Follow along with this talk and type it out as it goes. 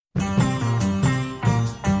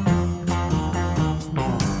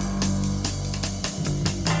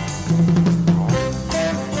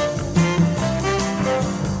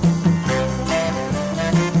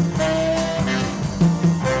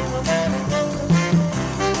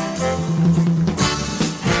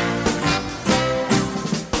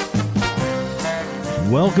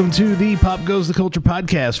Welcome to the Pop Goes the Culture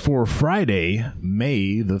podcast for Friday,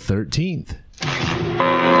 May the 13th.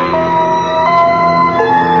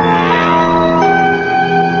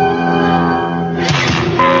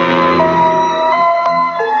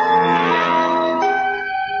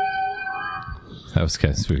 That was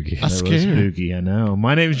kind of spooky. That was spooky, I know.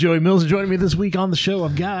 My name is Joey Mills, and joining me this week on the show,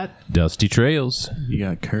 I've got Dusty Trails. You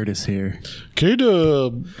got Curtis here.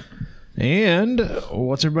 K-Dub. And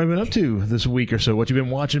what's everybody been up to this week or so? What you been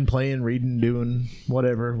watching, playing, reading, doing,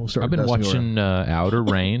 whatever? We'll start. I've been with Dusty watching Outer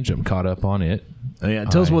Range. I'm caught up on it. Oh, yeah,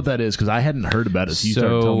 tell us what that is, because I hadn't heard about it, so you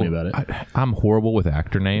started telling me about it. I'm horrible with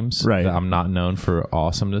actor names. Right. I'm not known for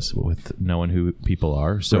awesomeness with knowing who people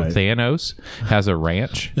are. So Right. Thanos has a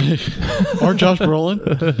ranch. Or Josh Brolin.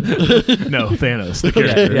 No, Thanos, the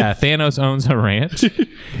character. Yeah, Thanos owns a ranch.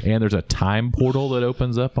 And there's a time portal that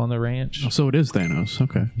opens up on the ranch. So it is Thanos.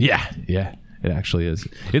 Okay. Yeah, it actually is.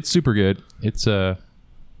 It's super good. It's it's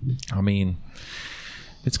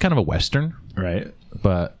kind of a Western, Right,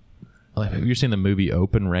 but like, have you seen the movie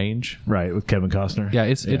Open Range? right, with Kevin Costner. Yeah,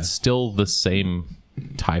 it's still the same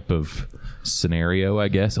type of scenario, I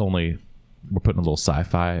guess, only we're putting a little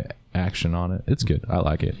sci-fi action on it. It's good. I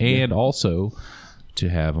like it. And also to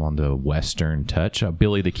have on the Western touch,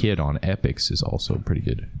 Billy the Kid on Epix is also pretty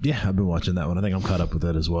good. Yeah, I've been watching that one. I think I'm caught up with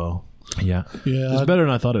that as well. Yeah. Yeah. It's better than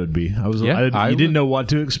I thought it would be. You didn't know what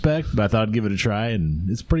to expect, but I thought I'd give it a try, and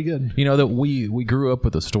it's pretty good. You know that we grew up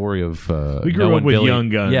with the story of We grew up with Young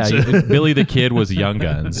Guns. Yeah, Billy the Kid was Young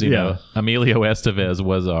Guns. You Yeah. know, Emilio Estevez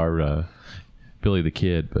was our Billy the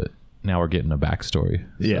Kid, but now we're getting a backstory.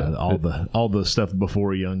 Yeah, all the stuff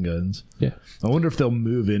before Young Guns. Yeah. I wonder if they'll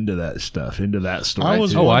move into that stuff, into that story. I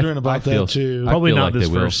was too. wondering I about feel- that too. I Probably feel not like this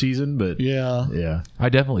they will. first season, but Yeah. yeah, I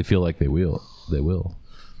definitely feel like they will. They will.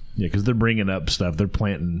 yeah, because they're bringing up stuff. They're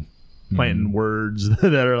planting Mm-hmm. words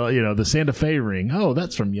that are, the Santa Fe ring. Oh,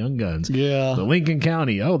 that's from Young Guns. Yeah. The Lincoln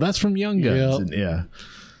County. Oh, that's from Young Guns. Yeah. And yeah.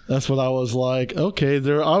 That's what I was like. Okay,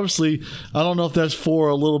 they're obviously, I don't know if that's for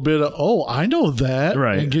a little bit of, oh, I know that.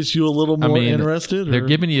 Right. And gets you a little more interested. They're or-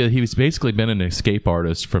 giving you. He's basically been an escape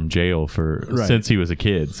artist from jail Right. since he was a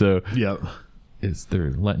kid. So Yep.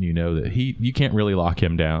 they're letting you know that you can't really lock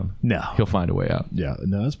him down. No. He'll find a way out. Yeah.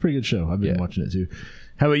 No, it's a pretty good show. I've been Yeah. watching it too.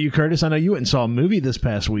 How about you, Curtis? I know you went and saw a movie this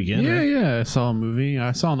past weekend. right? Yeah. I saw a movie.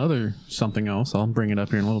 I saw another something else. I'll bring it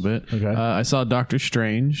up here in a little bit. Okay. I saw Doctor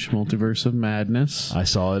Strange, Multiverse of Madness. I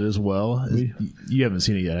saw it as well. You haven't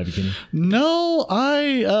seen it yet, have you, Kenny? No,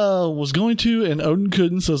 I was going to, and Odin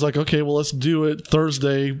couldn't. So I was like, okay, well, let's do it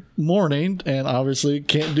Thursday morning. And obviously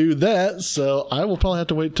can't do that. So I will probably have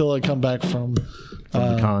to wait till I come back from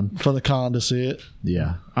the con to see it.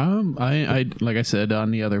 Yeah. I like I said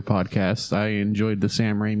on the other podcast, I enjoyed the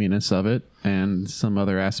Sam Raimi-ness of it and some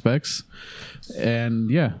other aspects. And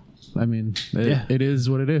yeah, I mean, it is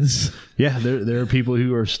what it is. Yeah, there are people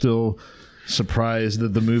who are still surprised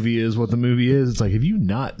that the movie is what the movie is. It's like, have you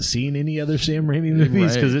not seen any other Sam Raimi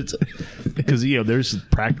movies? Because there's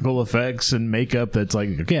practical effects and makeup that's like,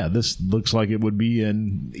 okay, yeah, this looks like it would be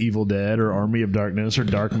in Evil Dead or Army of Darkness or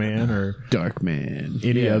Darkman or Darkman.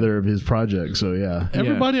 any other of his projects. So yeah,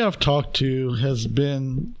 Everybody I've talked to has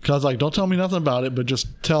been, because like, don't tell me nothing about it, but just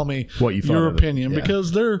tell me What you thought your of it. opinion, Yeah.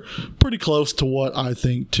 because they're pretty close to what I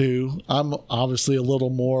think too. I'm obviously a little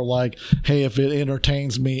more like, hey, if it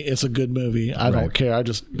entertains me, it's a good movie. I don't care. I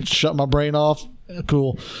just shut my brain off.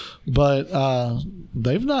 Cool. But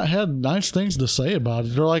they've not had nice things to say about it.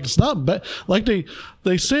 They're like, it's not bad. Like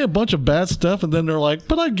they say a bunch of bad stuff and then they're like,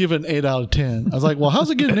 but I'd give it an 8 out of 10. I was like, well, how's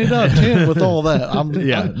it get an 8 out of 10 with all that? I'm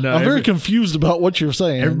very confused about what you're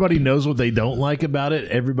saying. everybody knows what they don't like about it.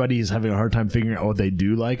 Everybody's having a hard time figuring out what they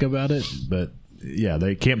do like about it, but yeah,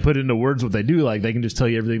 they can't put into words what they do like. They can just tell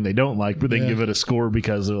you everything they don't like, but they can give it a score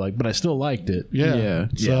because they're like, but I still liked it. Yeah.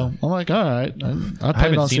 So I'm like, all right. I I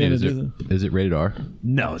haven't seen it. Is it rated R?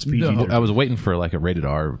 No, it's PG. I was waiting for like a rated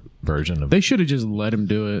R version of. They should have just let him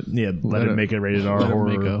do it. Yeah, let him make a rated R let him horror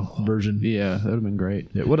make a- version. Yeah, that would have been great.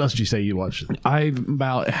 Yeah, what else did you say you watched? I'm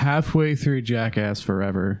about halfway through Jackass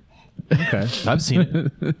Forever. Okay. I've seen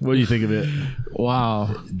it. What do you think of it?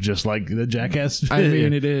 Wow. Just like the Jackass? I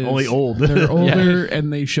mean, it is. Only old. They're older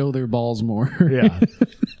and they show their balls more. Yeah.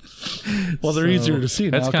 Well, they're easier to see.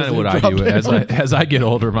 That's now kind of 'cause what they I do. drop As I get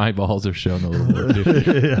older, my balls are shown a little more.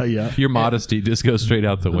 Too. Yeah. Your modesty just goes straight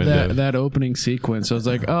out the window. That opening sequence, I was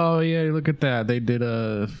like, oh yeah, look at that. They did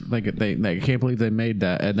I can't believe they made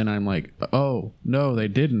that. And then I'm like, oh no, they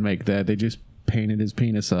didn't make that. They just painted his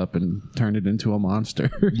penis up and turned it into a monster.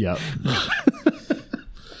 Yep.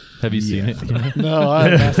 Have you seen it? No, I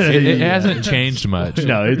have not. It hasn't changed much.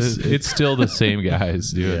 No, it's still the same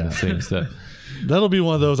guys doing the same stuff. That'll be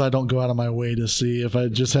one of those I don't go out of my way to see. If I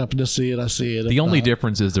just happen to see it, I see it. The If only not-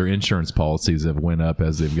 difference is their insurance policies have went up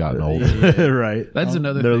as they've gotten older. Right. That's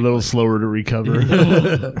another They're thing. a little slower to recover.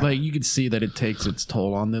 Like you could see that it takes its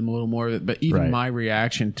toll on them a little more. But even Right. my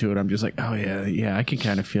reaction to it, I'm just like, oh yeah, I can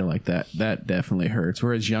kind of feel like that. That definitely hurts.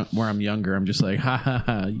 Whereas where I'm younger, I'm just like, ha ha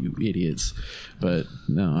ha, you idiots. But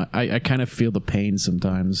no, I kind of feel the pain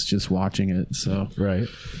sometimes just watching it. So Right.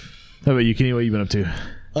 How about you, Kenny? What you been up to?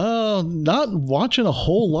 Not watching a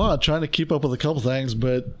whole lot, trying to keep up with a couple things,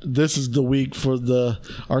 but this is the week for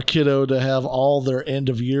our kiddo to have all their end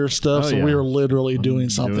of year stuff. Oh, So yeah. we are literally doing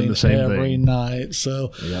something the same every thing. night.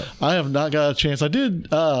 So Yep. I have not got a chance. I did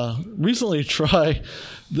recently try.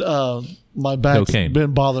 My back's Cocaine.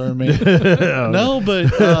 been bothering me. No, but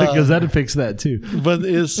Because that'd fix that too. but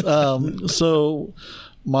it's so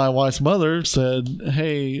my wife's mother said,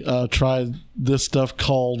 hey, try this stuff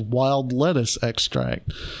called wild lettuce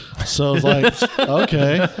extract. So I was like,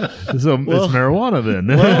 okay. So it's marijuana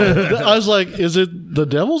then. Well, I was like, is it the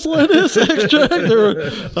devil's lettuce extract?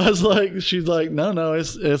 Or I was like, she's like, no,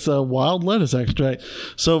 it's a wild lettuce extract.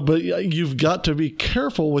 So, but you've got to be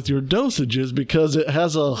careful with your dosages because it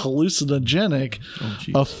has a hallucinogenic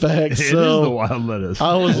effect. It is So the wild lettuce.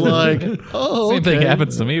 I was like, oh, Same thing okay.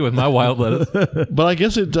 happens to me with my wild lettuce. But I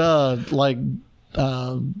guess it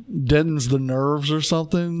deadens the nerves or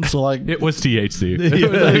something. So like, It was THC.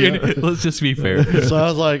 Yeah. Let's just be fair. so I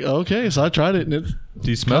was like, okay. So I tried it, and it Do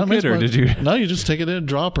you smoke it or did you? No, you just take it in a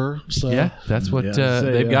dropper. So Yeah, that's what Yeah,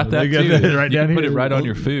 say, they've got that they got too. that right you down can put here. it right on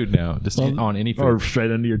your food now, just on any food. or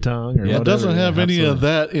straight under your tongue. Or Yeah. It It whatever. doesn't have Yeah, any of absolutely.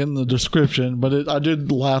 that in the description, but I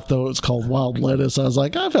did laugh though. It's called wild lettuce. I was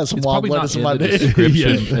like, I've had some It's wild probably lettuce not in in my the day.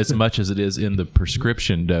 description as much as it is in the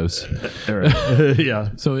prescription dose. All right. Yeah.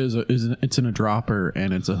 So it's in a dropper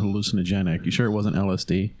and it's a hallucinogenic. You sure it wasn't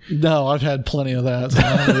LSD? No, I've had plenty of that.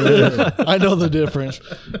 So I know the difference,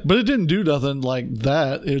 but it didn't do nothing like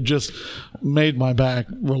that. It just made my back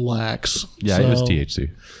relax. Yeah, So- it was THC.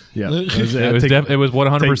 Yeah. It was it was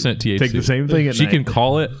 100% THC. Take the same thing at She night. can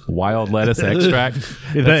call it wild lettuce extract.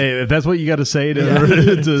 If that's what you got to say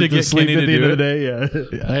to get sleep Kenny at to the end do of the day, yeah.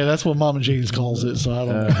 Hey, that's what Mama Jeans calls it. So I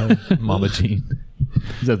don't know. Mama Jean.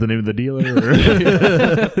 Is that the name of the dealer? Or?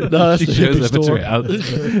 No, that's She the shows hippie up at store. your house.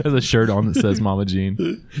 Has a shirt on that says Mama Jean.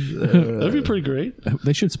 That'd be pretty great.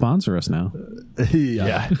 They should sponsor us now.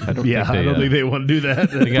 Yeah. I don't Yeah, think I don't think they want to do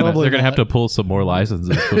that. They're Probably going to have not. to pull some more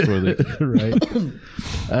licenses before they. Right.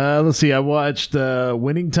 Let's see. I watched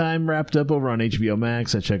Winning Time wrapped up over on HBO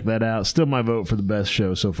Max. I checked that out. Still my vote for the best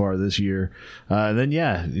show so far this year. And then,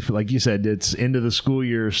 yeah, like you said, it's end of the school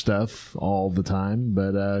year stuff all the time.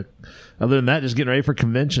 But other than that, just getting ready for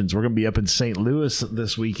conventions. We're going to be up in St. Louis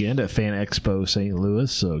this weekend at Fan Expo St.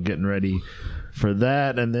 Louis. So getting ready for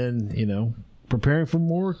that. And then, preparing for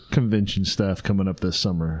more convention stuff coming up this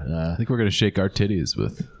summer. I think we're going to shake our titties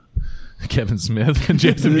with Kevin Smith and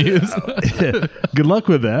Jason Mewes. Good luck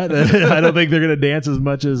with that. I don't think they're going to dance as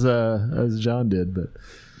much as John did,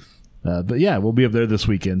 but yeah, we'll be up there this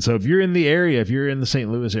weekend. So if you're in the area, if you're in the St.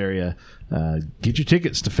 Louis area, get your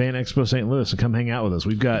tickets to Fan Expo St. Louis and come hang out with us.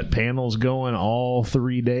 We've got panels going all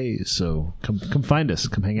 3 days, so come find us,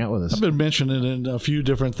 come hang out with us. I've been mentioning it in a few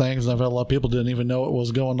different things. I've had a lot of people didn't even know what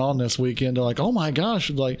was going on this weekend. They're like, "Oh my gosh,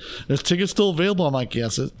 like there's tickets still available." I'm like,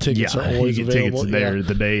 "Yes, tickets are always you get available." tickets there Yeah.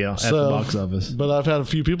 the day at the box office. But I've had a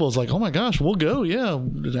few people. It's like, "Oh my gosh, we'll go!" Yeah,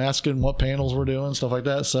 asking what panels we're doing, stuff like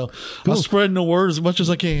that. So I'm spreading the word as much as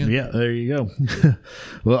I can. Yeah, there you go.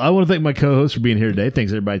 Well, I want to thank my co-host for being here today.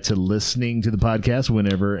 Thanks everybody to listening to the podcast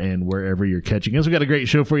whenever and wherever you're catching us. We got a great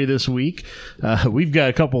show for you this week. We've got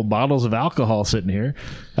a couple bottles of alcohol sitting here.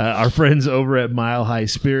 Our friends over at Mile High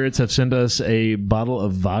Spirits have sent us a bottle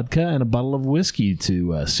of vodka and a bottle of whiskey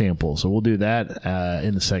to sample. So we'll do that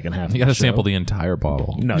in the second half. You got to sample the entire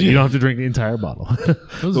bottle. No, you don't have to drink the entire bottle.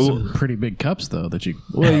 Those are some pretty big cups, though. That you.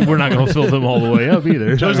 Well, we're not going to fill them all the way up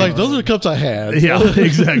either. I was like, "Those are the cups I had." Yeah,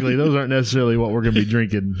 exactly. Those aren't necessarily what we're going to be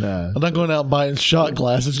drinking. I'm not going out buying shot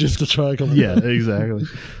glasses just to try them. Yeah, exactly.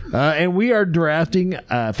 And we are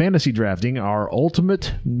fantasy drafting our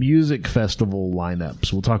Ultimate Music Festival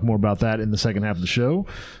lineups. We'll talk more about that in the second half of the show.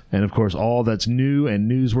 And, of course, all that's new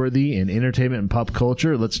and newsworthy in entertainment and pop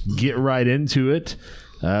culture. Let's get right into it.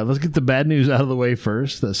 Let's get the bad news out of the way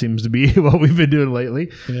first. That seems to be what we've been doing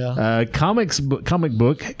lately. Yeah. Comics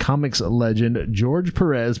legend George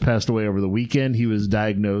Perez passed away over the weekend. He was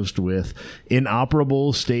diagnosed with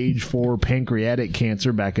inoperable stage 4 pancreatic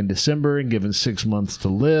cancer back in December and given 6 months to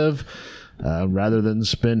live. rather than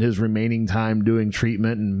spend his remaining time doing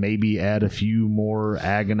treatment and maybe add a few more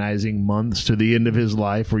agonizing months to the end of his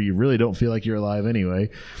life where you really don't feel like you're alive anyway.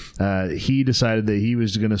 He decided that he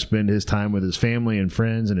was going to spend his time with his family and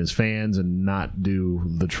friends and his fans and not do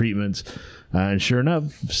the treatments. And sure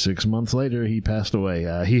enough, 6 months later, he passed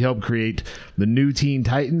away. He helped create the New Teen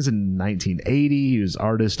Titans in 1980. He was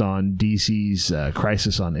artist on DC's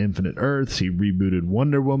Crisis on Infinite Earths. He rebooted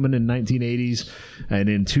Wonder Woman in 1980s. And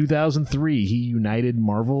in 2003, he united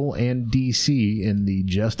Marvel and DC in the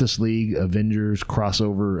Justice League Avengers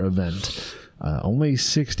crossover event. Only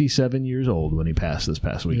 67 years old when he passed this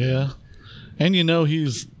past week. Yeah. And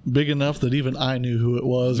he's big enough that even I knew who it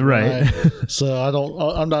was. Right.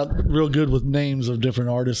 I'm not real good with names of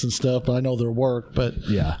different artists and stuff, but I know their work. But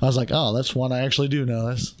yeah, I was like, oh, that's one I actually do know.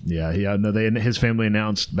 His family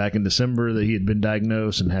announced back in December that he had been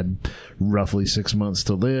diagnosed and had roughly 6 months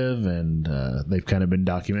to live. And they've kind of been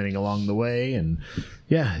documenting along the way. And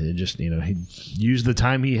yeah, it just, he used the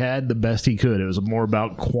time he had the best he could. It was more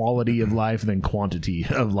about quality of life than quantity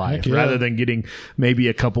of life, rather than getting maybe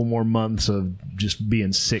a couple more months of just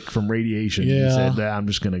being sick from radiation. Yeah. He said that I'm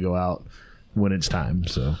just going to go out when it's time.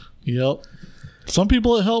 So, yep. Some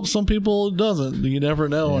people it helps, some people it doesn't. You never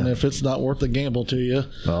know, and if it's not worth the gamble to you.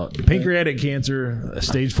 Pancreatic cancer,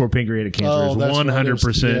 stage 4 pancreatic cancer is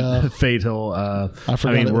 100% fatal.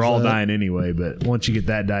 We're all dying anyway, but once you get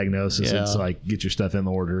that diagnosis, it's like get your stuff in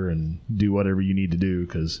order and do whatever you need to do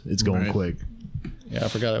because it's going quick. Yeah, I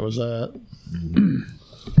forgot it was that.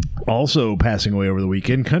 Also passing away over the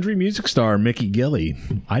weekend, country music star Mickey Gilley.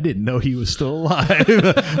 I didn't know he was still alive.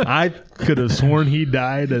 I could have sworn he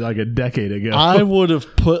died like a decade ago. I would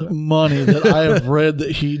have put money that I have read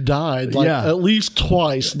that he died at least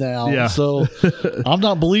twice now. Yeah. So I'm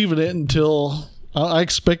not believing it until I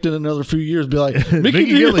expected another few years to be like, Mickey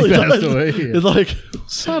Gilley passed away. It's like,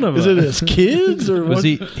 son of is it his kids or was what?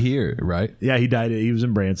 he here, right? Yeah, he died. He was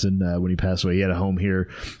in Branson when he passed away. He had a home here.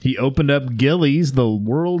 He opened up Gilley's, the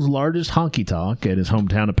world's largest honky tonk, at his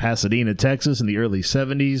hometown of Pasadena, Texas, in the early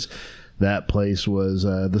 70s. That place was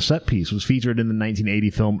the set piece was featured in the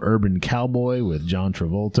 1980 film Urban Cowboy with John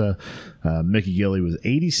Travolta. Mickey Gilley was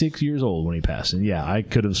 86 years old when he passed. And yeah, I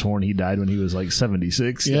could have sworn he died when he was like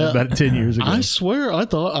 76, about 10 years ago. I swear I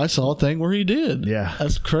thought I saw a thing where he did. Yeah.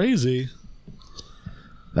 That's crazy.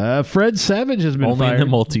 Fred Savage has been only fired. in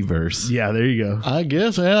the multiverse. Yeah, there you go. I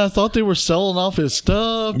guess, man. I thought they were selling off his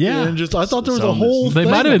stuff. Yeah. And I thought there was a whole They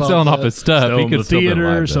thing might have been about selling that. off his stuff. Selling He could the still been theater,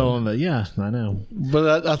 alive, though. selling the I know.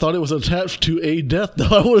 But I thought it was attached to a death, though.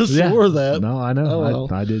 I would have swore that. No, I know. Oh,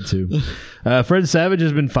 well. I did too. Fred Savage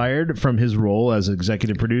has been fired from his role as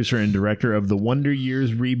executive producer and director of the Wonder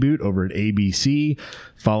Years reboot over at ABC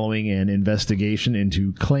following an investigation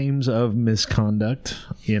into claims of misconduct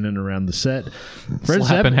in and around the set.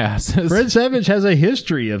 Slapping asses. Fred Savage has a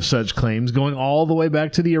history of such claims going all the way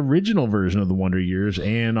back to the original version of the Wonder Years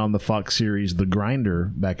and on the Fox series The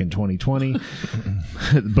Grinder back in 2020.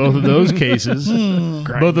 Both of those cases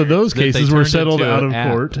were settled out of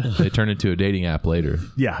court. They turned into a dating app later.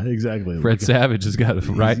 Yeah, exactly. Fred Savage has got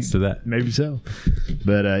rights to that. Maybe so.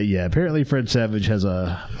 But apparently Fred Savage has a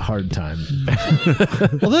hard time.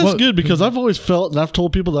 Well, that's good because I've always felt, and I've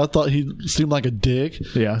told people that I thought he seemed like a dick.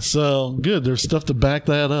 Yeah. So good. There's stuff to back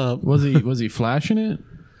that up. Was he flashing it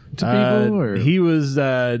to people? Or? He was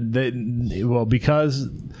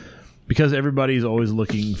because everybody's always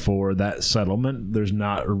looking for that settlement. There's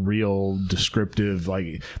not a real descriptive,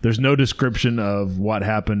 there's no description of what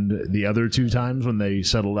happened the other two times when they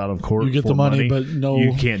settled out of court. You get for the money, but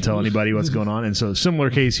you can't tell anybody what's going on. And so, similar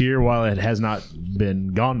case here, while it has not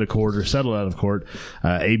been gone to court or settled out of court,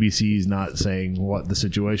 ABC is not saying what the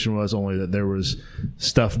situation was, only that there was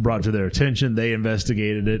stuff brought to their attention. They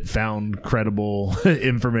investigated it, found credible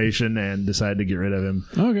information, and decided to get rid of him.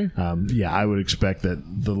 Okay. I would expect that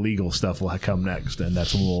the legal stuff will come next, and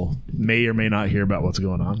that's when we'll may or may not hear about what's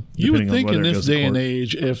going on. You would think in this day and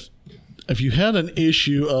age, if you had an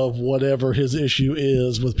issue of whatever his issue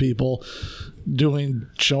is with people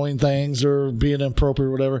showing things or being inappropriate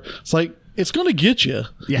or whatever, it's like it's going to get you.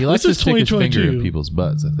 Yeah, he likes to stick his finger in people's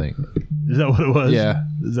butts, I think. Is that what it was? Yeah.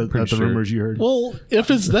 Is that the rumors you heard? Well, if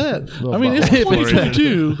it's that, I mean, it's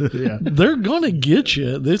 2022. They're going to get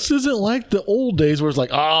you. This isn't like the old days where it's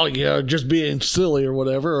like, oh, yeah, just being silly or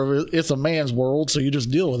whatever. Or it's a man's world, so you just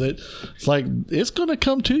deal with it. It's like, it's going to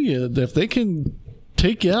come to you. If they can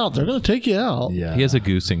take you out, they're going to take you out. Yeah. He has a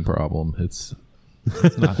goosing problem. It's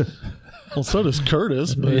not... Well, so does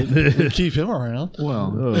Curtis, but we keep him around.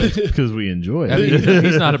 Well, because we enjoy it. I mean,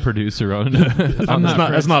 he's not a producer on. That's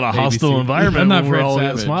not a hostile ABC. environment. I'm not when we're Fred all got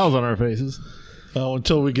Savage. smiles on our faces.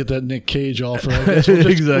 Until we get that Nick Cage offer, I guess we'll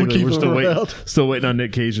Exactly. We're we're still waiting on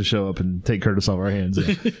Nick Cage to show up and take Curtis off our hands.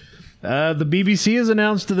 The BBC has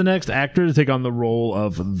announced the next actor to take on the role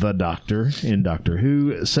of the Doctor in Doctor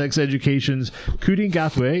Who. Sex Education's Cootie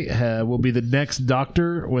Gathway will be the next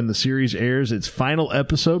Doctor when the series airs its final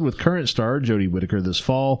episode with current star Jodie Whittaker this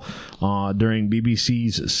fall during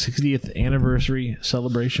BBC's 60th anniversary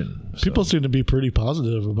celebration. People seem to be pretty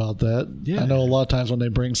positive about that. Yeah. I know a lot of times when they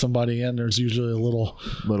bring somebody in, there's usually a little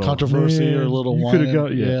controversy or a little you whining.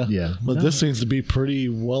 could've yeah. But this seems to be pretty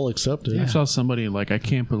well accepted. I saw somebody like, I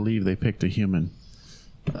can't believe they picked a human.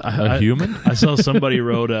 A human? I saw somebody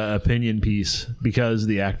wrote an opinion piece because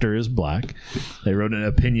the actor is black. They wrote an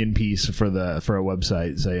opinion piece for a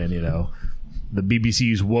website saying, the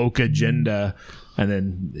BBC's woke agenda, and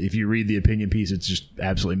then if you read the opinion piece, it's just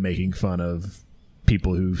absolutely making fun of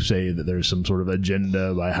people who say that there's some sort of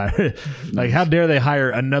agenda by hiring, like, how dare they hire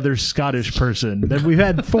another Scottish person? That we've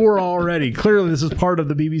had 4 already. Clearly, this is part of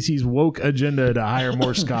the BBC's woke agenda to hire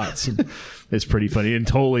more Scots. It's pretty funny, and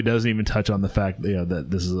totally doesn't even touch on the fact that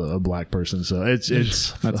this is a black person. So it's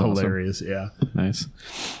That's hilarious. awesome. Yeah, Nice.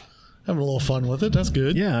 Having a little fun with it. That's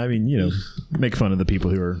good. yeah. I mean, make fun of the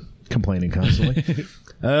people who are complaining constantly.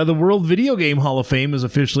 The World Video Game Hall of Fame has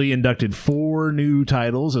officially inducted 4 new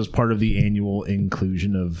titles as part of the annual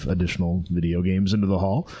inclusion of additional video games into the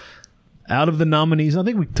hall. Out of the nominees, I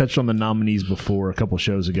think we touched on the nominees before a couple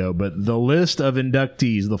shows ago, but the list of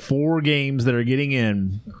inductees, the 4 games that are getting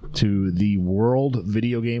in to the World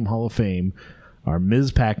Video Game Hall of Fame are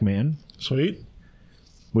Ms. Pac-Man, Sweet.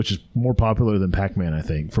 which is more popular than Pac-Man, I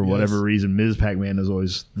think. For whatever reason, Ms. Pac-Man is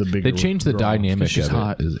always the bigger. They changed the draw. dynamic She's of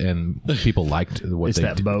hot. it, and people liked what It's they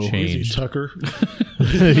that bow. changed. Tucker.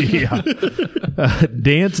 Yeah.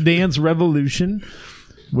 Dance Dance Revolution,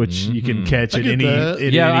 which you can catch at get any, that.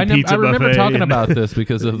 at Yeah, any I pizza remember buffet. talking about this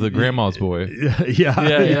because of the Grandma's Boy. yeah.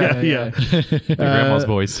 The Grandma's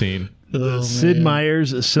Boy scene. Sid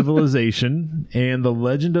Meier's Civilization and The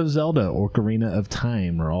Legend of Zelda Ocarina of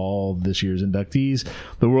Time are all this year's inductees.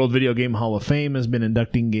 The World Video Game Hall of Fame has been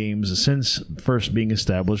inducting games since first being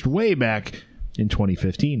established way back in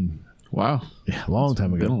 2015. Wow. Yeah, a long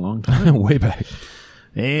time Been a ago. long time. Way back.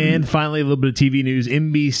 And finally, a little bit of TV news.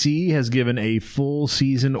 NBC has given a full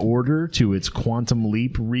season order to its Quantum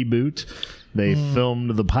Leap reboot. They filmed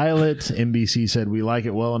the pilot. NBC said, we like it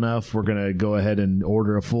well enough. We're going to go ahead and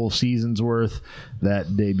order a full season's worth.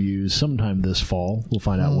 That debuts sometime this fall. We'll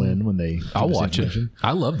find out when they... I'll give us watch it. information.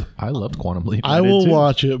 I loved Quantum Leap. I did will too.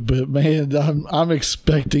 watch it, but man, I'm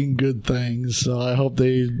expecting good things. So I hope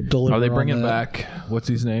they deliver. Are they on bringing that. back what's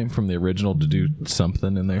his name from the original to do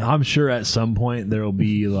something in there? I'm sure at some point there will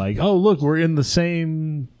be like, oh, look, we're in the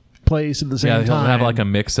same place at the same Yeah, time. he'll have like a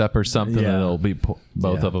mix-up or something, Yeah. and it'll be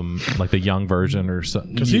both Yeah. of them, like the young version or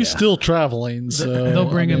something. Because he's still traveling. So They'll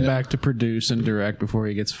bring I him mean, back to produce and direct before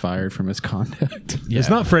he gets fired from his conduct. It's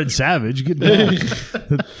not Fred Savage. Get down.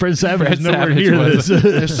 Fred Savage Fred is nowhere Savage near was- this.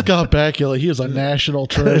 There's Scott Bakula. He is a national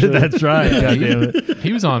treasure. That's right. God damn it.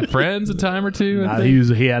 He was on Friends a time or two. I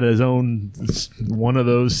think. He had his own one of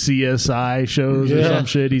those CSI shows or Yeah. some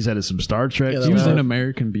shit. He's had some Star Trek. Yeah, that He was stuff. in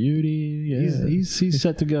American Beauty. Yeah. He's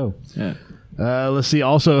set to go. Yeah. Let's see.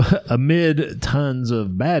 Also, amid tons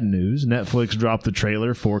of bad news, Netflix dropped the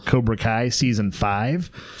trailer for Cobra Kai Season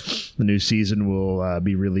 5. The new season will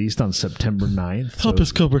be released on September 9th. Help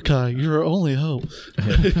us, Cobra Kai. You're our only hope.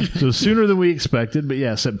 So sooner than we expected. But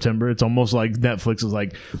yeah, September. It's almost like Netflix is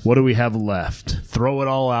like, what do we have left? Throw it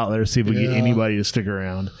all out there. See if we get Yeah. anybody to stick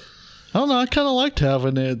around. I don't know. I kind of liked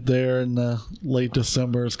having it there in late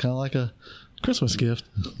December. It's kind of like a Christmas gift.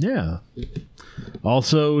 Yeah.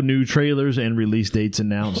 Also, new trailers and release dates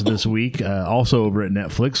announced this week. Also over at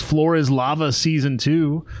Netflix, Floor is Lava Season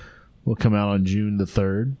 2 will come out on June the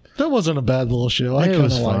 3rd. That wasn't a bad little show. I It kind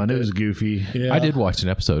was of fun. liked It was goofy. Yeah. I did watch an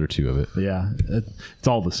episode or two of it. Yeah. It's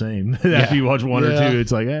all the same. After you watch one or Yeah. two,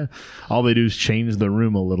 it's like, all they do is change the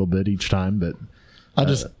room a little bit each time. But I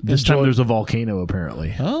just this time enjoyed- there's a volcano,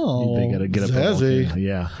 apparently. Oh, They got to get up a zazzy. volcano.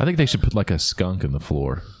 Yeah. I think they should put like a skunk in the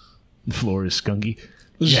floor. The floor is skunky.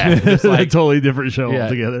 Yeah, It's like a totally different show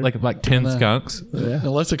altogether. like 10 skunks.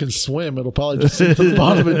 Unless it can swim, it'll probably just sit to the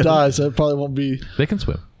bottom and die. So it probably won't be. They can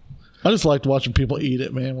swim. I just liked watching people eat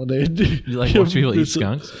it, man. When they do, You like watch people eat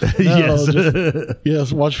skunks? No, Yes.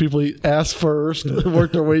 yes, watch people eat ass first,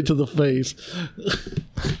 work their way to the face.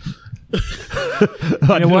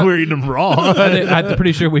 I know we're eating them raw. I'm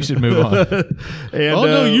pretty sure we should move on. And, Oh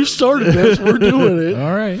no, you started this. We're doing it.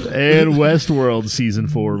 All right. And Westworld Season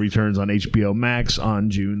 4 returns on HBO Max on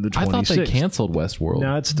June the 26th. I thought they canceled Westworld.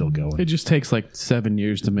 No, it's still going. It just takes like 7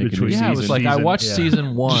 years to make Between a new Yeah, it season. was like I season, watched yeah.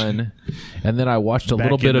 season 1, And then I watched a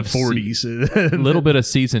little Back in bit of the 40s. a little bit of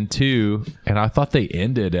season 2, and I thought they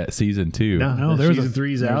ended at season 2. No, there's season a-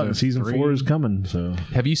 3's there's out a and season 4 is coming. So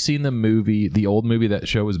Have you seen the old movie that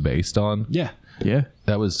show was based on? yeah. Yeah.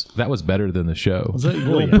 That was better than the show. Was that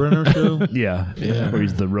Yul Brynner show? Yeah, where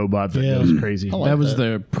he's the robot that Yeah. goes crazy. I like That was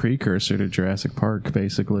the precursor to Jurassic Park,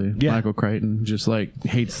 basically. Yeah. Michael Crichton just like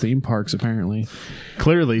hates theme parks, apparently.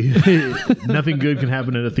 Clearly, nothing good can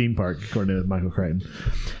happen at a theme park, according to Michael Crichton.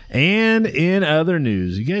 And in other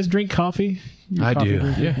news, you guys drink coffee? You a I coffee do.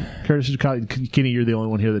 drinker? Yeah. Curtis is coffee. Kenny, you're the only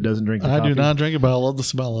one here that doesn't drink the I coffee. do not drink it, but I love the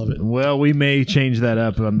smell of it. Well, we may change that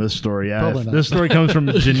up on this story. Probably not. This story comes from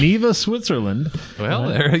Geneva, Switzerland. Well,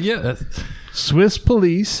 there, yeah. Swiss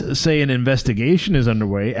police say an investigation is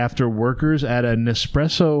underway after workers at a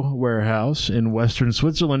Nespresso warehouse in western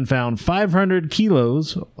Switzerland found 500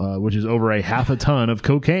 kilos, which is over a half a ton of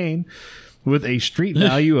cocaine, with a street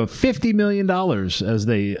value of $50 million as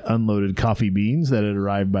they unloaded coffee beans that had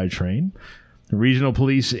arrived by train. The regional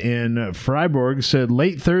police in Freiburg said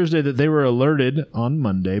late Thursday that they were alerted on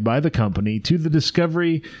Monday by the company to the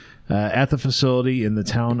discovery at the facility in the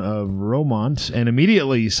town of Romont and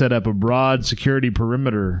immediately set up a broad security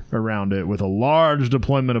perimeter around it with a large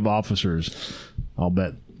deployment of officers. I'll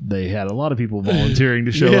bet they had a lot of people volunteering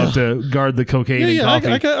to show Yeah. up to guard the cocaine and Yeah,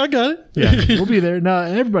 coffee. I got it. Yeah, we'll be there. No,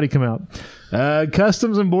 everybody come out.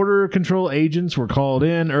 Customs and Border Control agents were called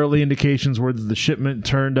in. Early indications were that the shipment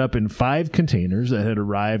turned up in 5 containers that had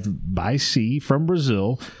arrived by sea from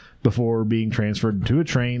Brazil before being transferred to a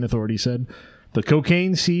train, authorities said. The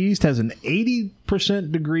cocaine seized has an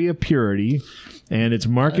 80% degree of purity, and its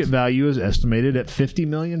market value is estimated at 50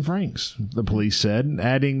 million francs, the police said,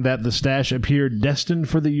 adding that the stash appeared destined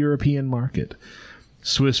for the European market.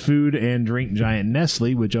 Swiss food and drink giant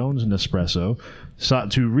Nestle, which owns Nespresso,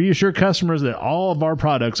 sought to reassure customers that all of our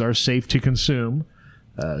products are safe to consume.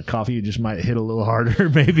 Coffee just might hit a little harder,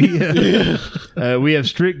 maybe. We have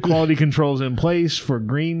strict quality controls in place for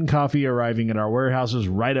green coffee arriving at our warehouses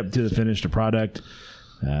right up to the finished product.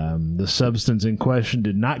 The substance in question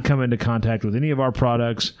did not come into contact with any of our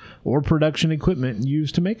products or production equipment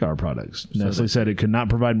used to make our products. Nestle said it could not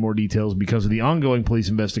provide more details because of the ongoing police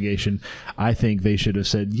investigation. I think they should have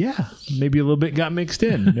said, yeah, maybe a little bit got mixed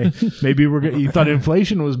in. Maybe you thought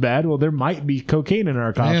inflation was bad. Well, there might be cocaine in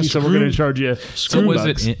our coffee, Man, so we're going to charge you So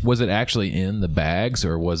 $screw-bucks. was it actually in the bags,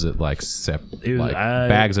 or was it like It was,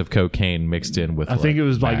 bags of cocaine mixed in with? I think it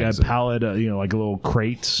was like a bags of- pallet, like a little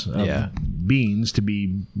crates of beans to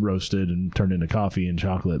be roasted and turned into coffee and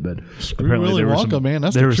chocolate. But apparently Willy there were Wonka, some, man.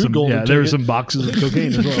 That's there the were true some, golden yeah, there were ticket. some boxes of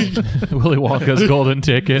cocaine as well. Willy Wonka's golden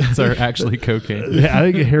tickets are actually cocaine. Yeah,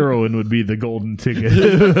 I think heroin would be the golden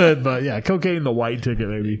ticket, but yeah, cocaine the white ticket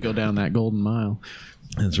maybe. Go down that golden mile,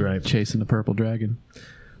 That's right. chasing the purple dragon.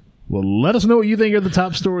 Well, let us know what you think are the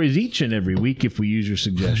top stories each and every week. If we use your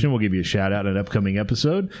suggestion, we'll give you a shout out in an upcoming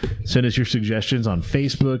episode. Send us your suggestions on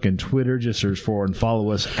Facebook and Twitter. Just search for and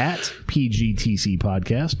follow us at PGTC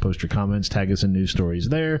Podcast. Post your comments, tag us in news stories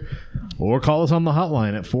there, or call us on the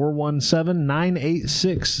hotline at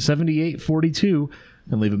 417-986-7842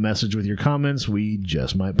 and leave a message with your comments. We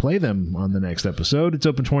just might play them on the next episode. It's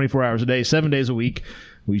open 24 hours a day, 7 days a week.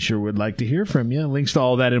 We sure would like to hear from you. Links to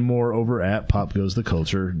all that and more over at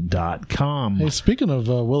popgoestheculture.com. Hey, speaking of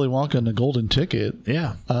Willy Wonka and the golden ticket,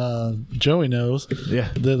 Yeah. Joey knows Yeah.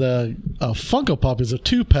 that Funko Pop is a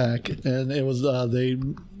 2-pack, and it was they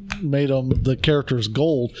made them the characters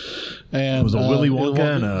gold, and It was a Willy it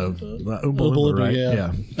Wonka and a Oompa Loompa, right?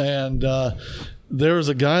 yeah. And there was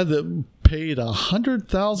a guy that paid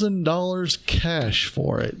 $100,000 cash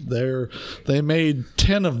for it. They made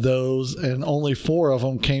 10 of those, and only 4 of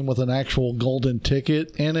them came with an actual golden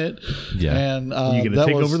ticket in it. Yeah. And You're going to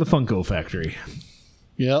take over the Funko factory.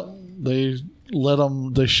 Yep, they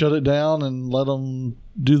shut it down and let them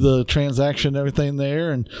do the transaction and everything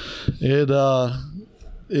there, and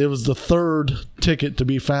it was the 3rd ticket to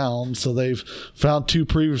be found. So they've found 2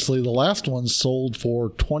 previously. The last one sold for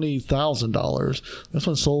 $20,000. This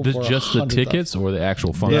one sold for Just the $100,000. tickets or the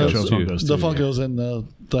actual Funkos Yeah, actual too? Funkos. The too, Funkos in the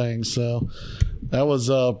thing. So that was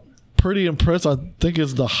pretty impressive. I think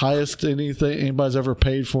it's the highest anybody's ever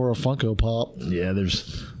paid for a Funko Pop. Yeah,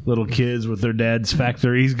 there's little kids with their dad's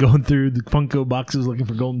factories going through the Funko boxes looking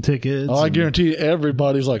for golden tickets. Oh, I guarantee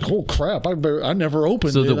everybody's like, "Oh crap! I never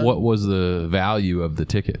opened So it." what was the value of the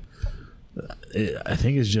ticket? I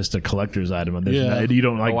think it's just a collector's item. There's Yeah. you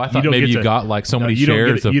don't like. Oh, I you thought don't maybe get you to- got like so many you don't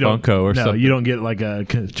shares get, of you don't- Funko or no, something. you don't get like a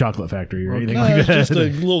chocolate factory or anything No, like it's that. just a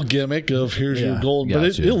little gimmick of here's your Yeah, gold, but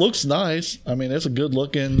gotcha. it looks nice. I mean, it's a good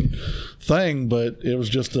looking thing, but it was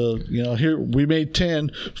just here we made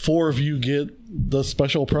 10, 4 of you get the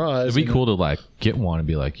special prize. It'd be cool to like get one and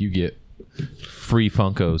be like, you get free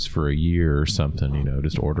Funkos for a year or something.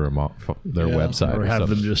 Just order them off their website, or have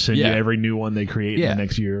them just send you every new one they create in Yeah. the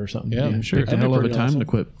next year or something. Yeah, Sure. It's a hell of a time to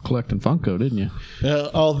quit collecting Funko, didn't you?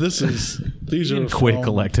 These are quit from-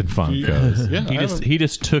 collecting Funkos. Yeah, he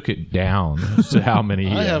just took it down to how many.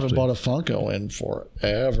 I haven't bought a Funko in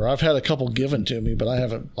forever. I've had a couple given to me, but I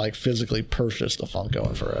haven't like physically purchased a Funko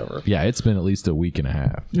in forever. Yeah, it's been at least a week and a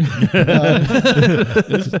half.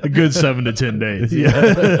 A good 7 to 10 days.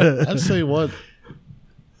 Yeah. I'd say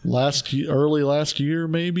early last year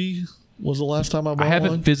maybe was the last time I bought I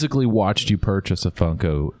haven't one. physically watched you purchase a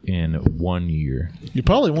Funko in 1 year. You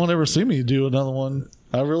probably won't ever see me do another one.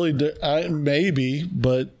 I really do. Maybe,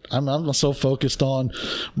 but I'm so focused on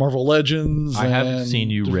Marvel Legends. I haven't seen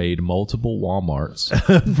you raid multiple Walmarts.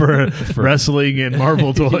 for wressling and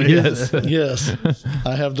Marvel toys. Yes,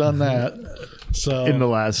 I have done that. So In the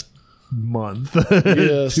last month.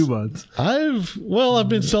 Yes. 2 months. I've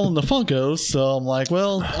been selling the Funkos, so I'm like,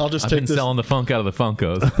 well, I'll just I've take been this. selling the funk out of the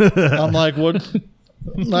Funkos. I'm like, what?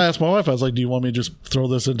 I asked my wife, I was like, do you want me to just throw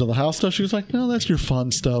this into the house stuff? She was like, no, that's your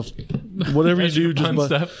fun stuff. Whatever you do, just Fun buy.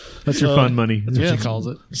 stuff. That's your fun money. That's what Yeah. she calls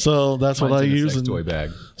it. So that's what I Mine's in a use. sex And toy bag.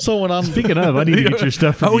 so when I'm Speaking of, I need to get your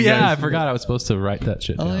stuff from Oh you yeah, I guys. forgot I was supposed to write that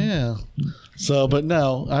shit down. oh yeah. So, but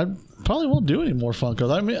no, I probably won't do any more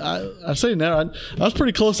Funkos. I mean, I say now, I was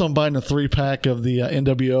pretty close on buying a 3-pack of the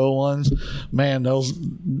NWO ones. Man,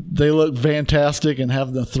 they look fantastic, and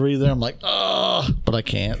having the 3 there, I'm like, but I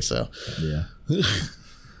can't. So Yeah.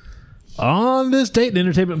 On this date in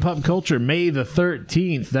entertainment and pop culture, May the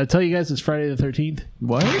 13th. Did I tell you guys it's Friday the 13th?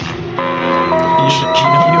 What? You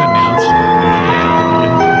announced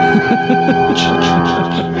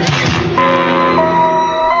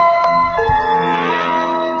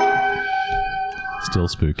Still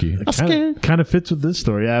spooky. Kind of fits with this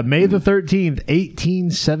story. May the 13th,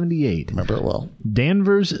 1878. remember it well.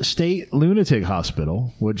 Danvers State Lunatic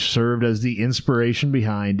Hospital, which served as the inspiration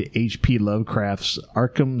behind H.P. Lovecraft's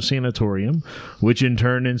Arkham Sanatorium, which in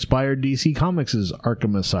turn inspired DC Comics'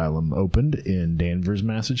 Arkham Asylum, opened in Danvers,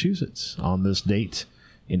 Massachusetts on this date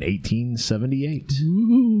in 1878.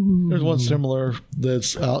 There's one similar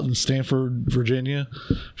that's out in Stanford, Virginia.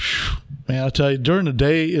 Man, I tell you, during the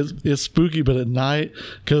day it's spooky, but at night,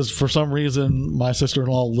 because for some reason my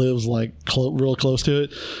sister-in-law lives like real close to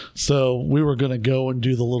it, so we were going to go and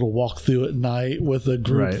do the little walk through at night with a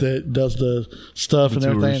group Right. that does the stuff and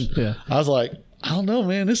tours, everything. yeah. I was like, I don't know,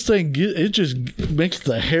 man. This thing, it just makes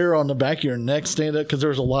the hair on the back of your neck stand up because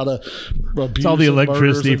there's a lot of abuse. It's all the and murders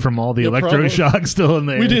electricity and- from all the Yeah, probably. electroshock still in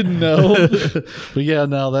there. We didn't know. But yeah,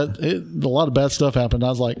 no, a lot of bad stuff happened. I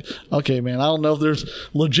was like, okay, man, I don't know if there's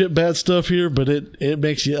legit bad stuff here, but it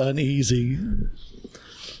makes you uneasy.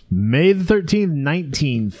 May the 13th,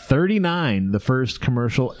 1939, the first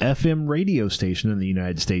commercial FM radio station in the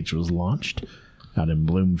United States was launched out in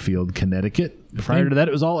Bloomfield, Connecticut. Prior to that,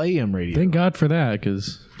 it was all AM radio. Thank God for that,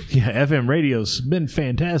 because Yeah, FM radio's been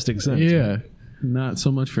fantastic since. yeah, not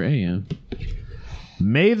so much for AM.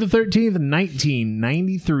 May the 13th,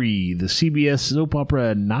 1993, the CBS soap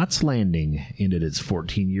opera Knots Landing ended its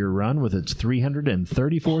 14-year run with its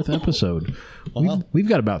 334th episode. We've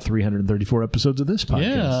got about 334 episodes of this podcast.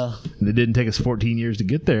 Yeah. And it didn't take us 14 years to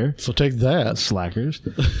get there. So take that. Slackers.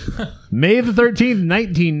 May the 13th,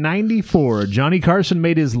 1994, Johnny Carson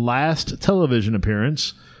made his last television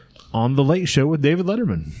appearance on The Late Show with David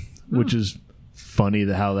Letterman, which is funny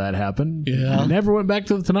how that happened. Yeah. He never went back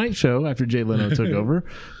to The Tonight Show after Jay Leno took over,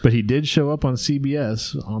 but he did show up on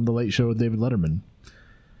CBS on The Late Show with David Letterman.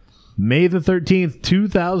 May the 13th,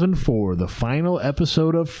 2004, the final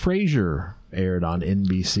episode of Frasier aired on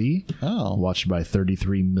NBC, watched by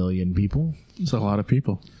 33 million people. It's a lot of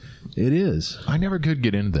people. It is. I never could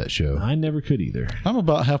get into that show. I never could either. I'm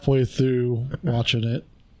about halfway through watching it.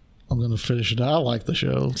 I'm going to finish it. I like the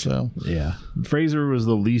show, so. Yeah. Fraser was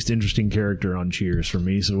the least interesting character on Cheers for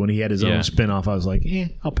me, so when he had his own spin-off, I was like,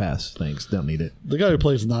 I'll pass. Thanks. Don't need it. The guy who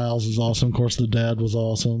plays Niles is awesome. Of course, the dad was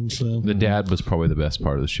awesome. So The dad was probably the best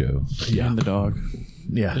part of the show. Yeah. And the dog.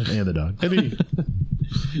 Yeah, and the dog. Eddie,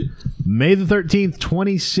 May the 13th,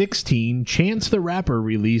 2016, Chance the Rapper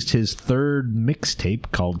released his third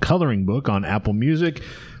mixtape called Coloring Book on Apple Music.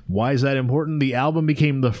 Why is that important? The album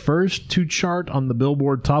became the first to chart on the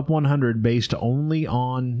Billboard Top 100 based only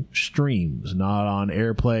on streams, not on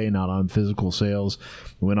airplay, not on physical sales.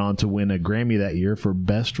 Went on to win a Grammy that year for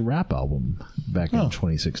Best Rap Album back in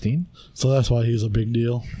 2016. so that's why he's a big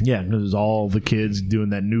deal. Yeah, it was all the kids doing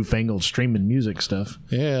that newfangled streaming music stuff.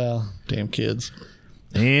 Yeah, damn kids.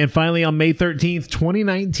 And finally, on May 13th,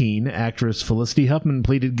 2019, actress Felicity Huffman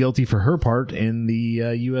pleaded guilty for her part in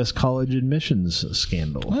the U.S. college admissions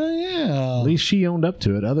scandal. Oh, yeah. At least she owned up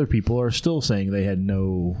to it. Other people are still saying they had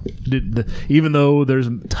even though there's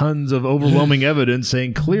tons of overwhelming evidence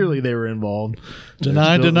saying clearly they were involved. There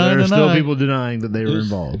are still people denying that they were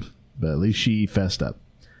involved. But at least she fessed up.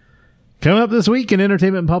 Coming up this week in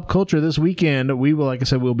entertainment and pop culture this weekend, we will, like I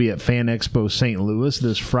said, we'll be at Fan Expo St. Louis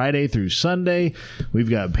this Friday through Sunday. We've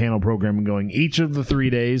got panel programming going each of the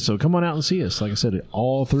 3 days, so come on out and see us. Like I said,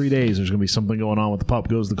 all 3 days there's going to be something going on with the Pop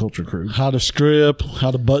Goes the Culture crew. How to strip,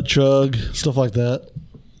 how to butt chug, stuff like that.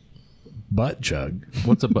 Butt chug?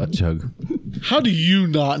 What's a butt chug? How do you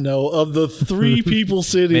not know of the 3 people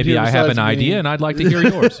sitting Maybe here? I have an me? idea and I'd like to hear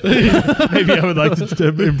yours. Maybe I would like to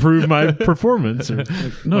improve my performance or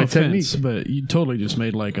No my offense, technique. but you totally just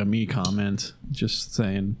made like a me comment. Just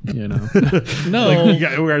saying, No.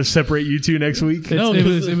 Like we're going to separate you two next week? No,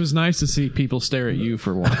 it was nice to see people stare at you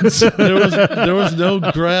for once. there was no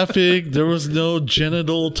graphic. There was no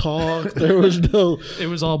genital talk. There was no. It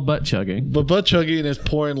was all butt chugging. But butt chugging is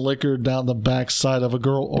pouring liquor down the backside of a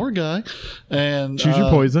girl or guy, and Choose your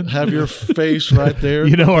poison. Have your face right there.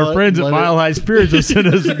 You know, our But friends at let Mile High Spirits have sent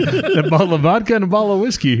us a bottle of vodka and a bottle of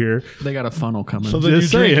whiskey here. They got a funnel coming. So then you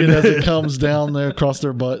Just drink saying. it as it comes down there across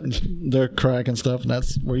their butt and their crack and stuff, and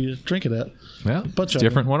that's where you drink it at. Well, Butt it's chugging.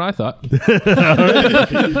 different than what I thought.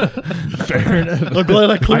 Fair enough. I'm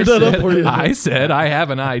glad I cleared that up for you. I said I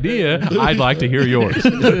have an idea. I'd like to hear yours.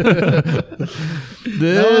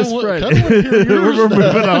 This Friday. We're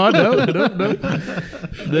moving on. No.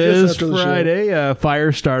 This after the show. Friday,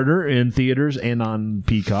 Firestarter in theaters and on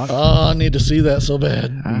Peacock. Oh, I need to see that so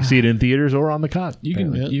bad. You can see it in theaters or on the cot. You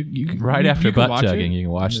can you Right after you can butt watch chugging, it. you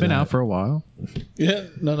can watch It's been that. out for a while. Yeah,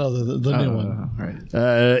 no, the new one.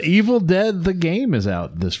 Right. Evil Dead the game is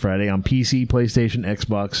out this Friday on PC, PlayStation,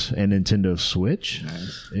 Xbox, and Nintendo Switch.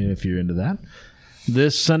 If you're into that.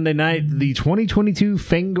 This Sunday night, the 2022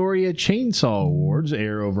 Fangoria Chainsaw Awards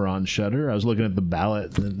air over on Shudder. I was looking at the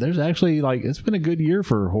ballot. There's actually it's been a good year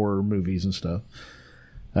for horror movies and stuff.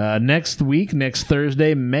 Next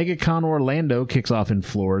Thursday, MegaCon Orlando kicks off in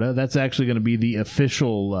Florida. That's actually going to be the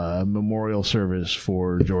official memorial service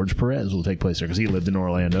for George Perez. Will take place there because he lived in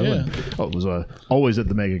Orlando. Yeah. And, it was always at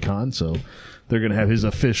the MegaCon, so they're going to have his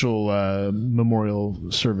official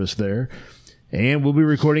memorial service there. And we'll be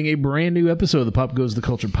recording a brand new episode of the Pop Goes the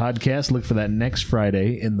Culture podcast. Look for that next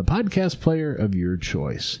Friday in the podcast player of your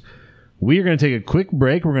choice. We are going to take a quick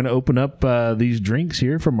break. We're going to open up these drinks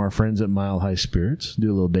here from our friends at Mile High Spirits. Do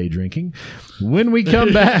a little day drinking. When we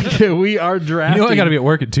come back, we are drafting. You know I got to be at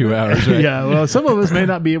work in 2 hours, right? Yeah, well, some of us may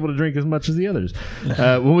not be able to drink as much as the others.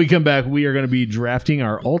 When we come back, we are going to be drafting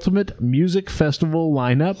our Ultimate Music Festival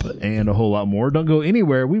lineup and a whole lot more. Don't go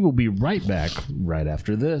anywhere. We will be right back right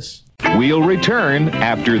after this. We'll return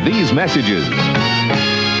after these messages.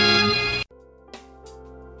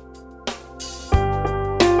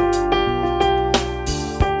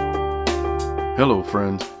 Hello,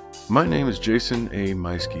 friends. My name is Jason A.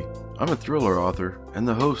 Meiske. I'm a thriller author and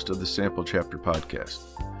the host of the Sample Chapter podcast.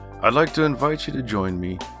 I'd like to invite you to join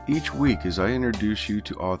me each week as I introduce you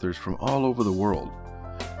to authors from all over the world.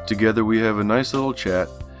 Together we have a nice little chat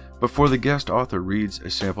before the guest author reads a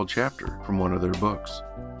sample chapter from one of their books.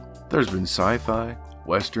 There's been sci-fi,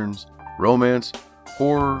 westerns, romance,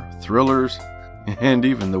 horror, thrillers, and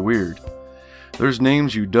even the weird. There's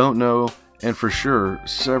names you don't know, and for sure,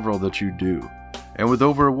 several that you do. And with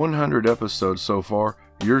over 100 episodes so far,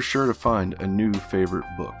 you're sure to find a new favorite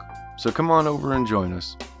book. So come on over and join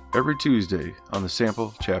us every Tuesday on the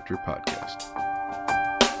Sample Chapter Podcast.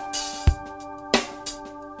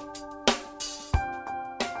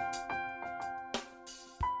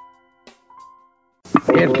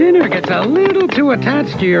 If dinner gets a little too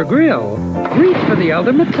attached to your grill, reach for the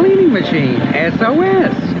Ultimate Cleaning Machine,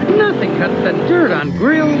 SOS. Nothing cuts the dirt on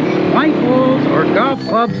grills, white walls, or golf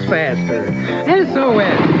clubs faster.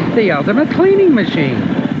 SOS, the Ultimate Cleaning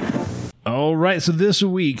Machine. All right, so this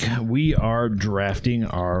week we are drafting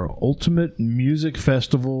our Ultimate Music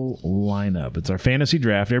Festival lineup. It's our fantasy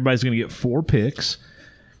draft. Everybody's going to get 4 picks.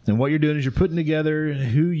 And what you're doing is you're putting together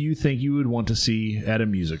who you think you would want to see at a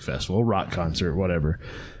music festival, rock concert, whatever.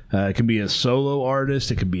 It can be a solo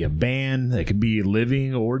artist. It could be a band. It could be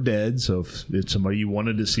living or dead. So if it's somebody you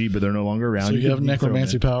wanted to see, but they're no longer around. So you have can throw them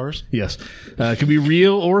necromancy in. powers? Yes. It can be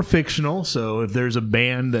real or fictional. So if there's a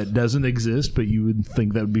band that doesn't exist, but you would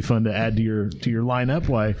think that would be fun to add to your lineup,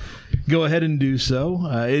 why, go ahead and do so.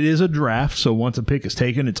 It is a draft, so once a pick is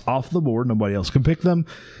taken, it's off the board. Nobody else can pick them.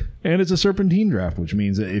 And it's a serpentine draft, which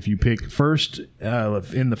means that if you pick first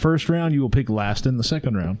in the first round, you will pick last in the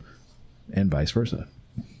second round, and vice versa.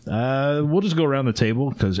 We'll just go around the table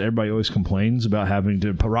because everybody always complains about having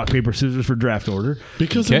to put rock, paper, scissors for draft order.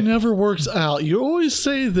 Because it never works out. You always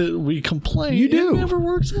say that we complain. You do. It never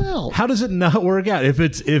works out. How does it not work out? If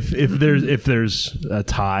there's a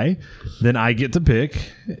tie, then I get to pick,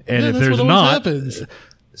 and if that's there's what always not, happens.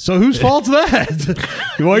 so whose fault's that?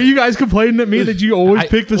 Why are you guys complaining at me that you always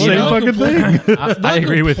pick the same fucking thing? I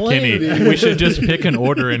agree with Kenny. complaining. We should just pick an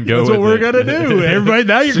order and go That's with what we're it. gonna do. Everybody,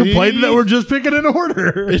 now you're See? complaining that we're just picking an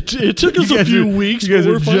order. It took us You a guys few are- weeks. You guys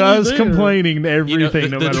but are we're finally just there. complaining everything. The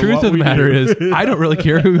no matter truth what of the we matter do. is, I don't really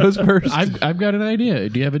care who goes first. I've got an idea.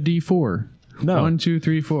 Do you have a D4? No. 1, 2,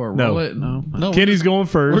 3, 4. No. Roll it. No. No, Kenny's going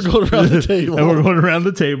first. we're going around the table. and we're going around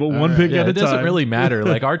the table, one pick yeah, at a it doesn't time. really matter.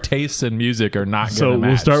 Like our tastes in music are not So going to match.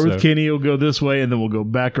 we'll start with so- Kenny. We'll go this way, and then we'll go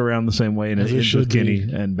back around the same way, and As it it ends should with Kenny,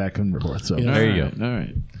 be. and back and forth. So Yeah. There you go. All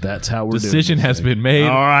right. that's how we're Decision doing. has been made.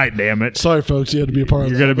 All right, damn it. Sorry, folks. You had to be a part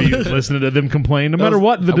You're of going that. to be listening to them complain, no matter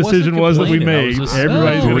what the I wasn't decision was that we complaining. I was made. just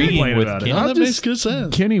Everybody's going to agreeing complain with about Kenny. it. Oh, that makes just- good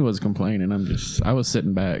sense. Kenny was complaining. I was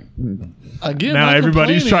sitting back. Again, Now not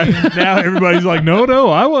everybody's complaining. trying. Now everybody's like, no,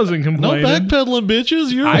 I wasn't No complaining. backpedaling,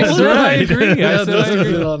 bitches. You're I right. said I agree. I Yeah, said I Dustin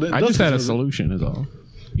agree. hit on it. I just Dustin had a said it. solution, is all.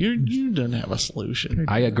 You didn't have a solution.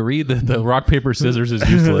 I agree that the rock paper scissors is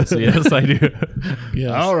useless. Yes, I do.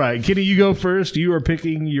 Yes. All right, Kenny, you go first. You are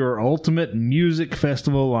picking your ultimate music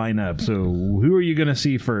festival lineup. So who are you going to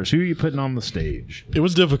see first? Who are you putting on the stage? It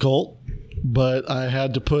was difficult, but I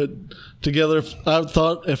had to put together. I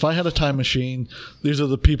thought if I had a time machine, these are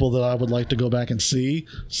the people that I would like to go back and see.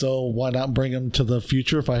 So why not bring them to the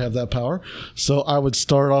future if I have that power? So I would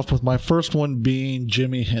start off with my first one being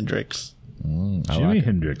Jimi Hendrix. Jimi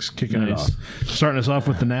Hendrix kicking it off. Starting us off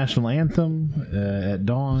with the national anthem at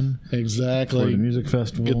dawn for the Exactly. music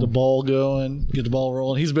festival. Get the ball going, get the ball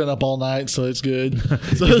rolling. He's been up all night, so it's good.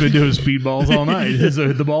 So, He's been doing speed balls all night.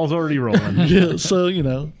 So the ball's already rolling. yeah, so you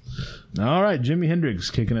know, All right, Jimi Hendrix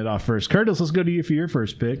kicking it off first. Curtis, let's go to you for your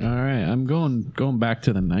first pick. All right. I'm going back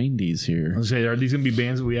to the 90s here. Let's say, are these going to be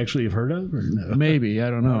bands that we actually have heard of? Or no? Maybe. I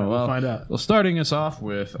don't know. we'll find out. Well, starting us off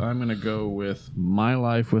with, I'm going to go with My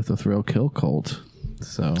Life with the Thrill Kill Cult.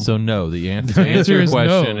 So No, the answer answer your is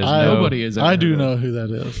question no. is I- no. Nobody is. I do know who that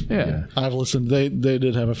is. Yeah. I've listened. They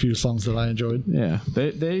did have a few songs that I enjoyed. Yeah.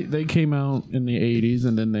 They came out in the 80s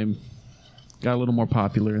and then they got a little more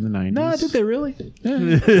popular in the 90s. No, did they really?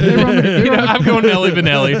 I'm going Nelly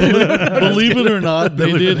Vanelli. Believe it or not,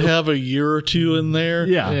 they did have a year or two in there.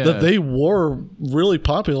 Yeah. that they were really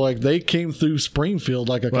popular. Like they came through Springfield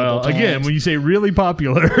like a couple Well, times. again, when you say really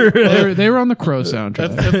popular, They were on the Crow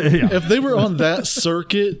soundtrack. if they were on that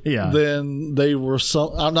circuit, Yeah. then they were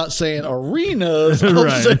some. I'm not saying arenas. I'm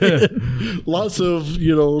Right. saying lots of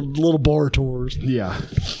little bar tours. yeah.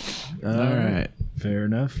 All right. Fair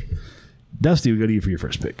enough. Dusty, we'll go to you for your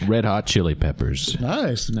first pick. Red Hot Chili Peppers.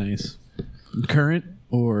 Nice. Nice. Current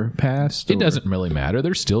or past? It doesn't really matter.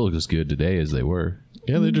 They're still as good today as they were.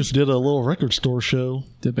 Yeah, they just did a little record store show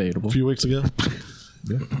Debatable. a few weeks ago.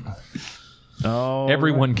 Oh,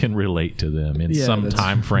 Everyone can relate to them in Yeah, some that's-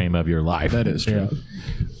 time frame of your life. That is true.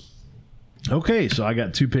 Okay, so I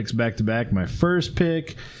got two picks back to back. My first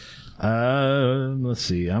pick, let's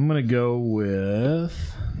see. I'm gonna go with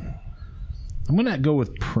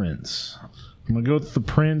Prince. I'm gonna go with the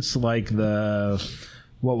Prince, like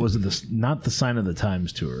what was it? Not the Sign of the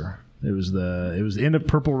Times tour. It was the end of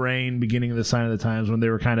Purple Rain, beginning of the Sign of the Times, when they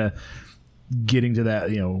were kind of getting to that,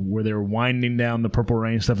 where they were winding down the Purple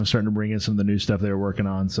Rain stuff and starting to bring in some of the new stuff they were working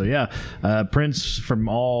on. So yeah, Prince, from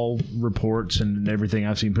all reports and everything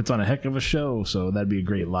I've seen, puts on a heck of a show. So that'd be a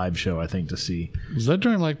great live show, I think, to see. Was that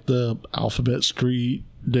during like the Alphabet Street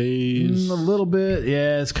days? A little bit,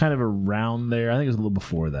 yeah. It's kind of around there. I think it was a little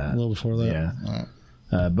before that. A little before that. Yeah. All right.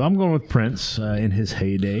 But I'm going with Prince in his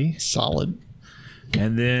heyday. Solid.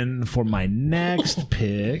 And then for my next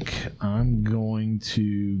pick, I'm going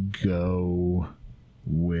to go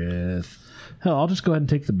with... Hell, I'll just go ahead and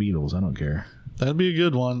take the Beatles. I don't care. That'd be a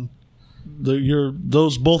good one.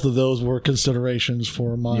 Both of those were considerations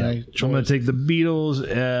for my choice. I'm going to take the Beatles.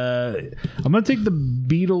 I'm going to take the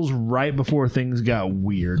Beatles right before things got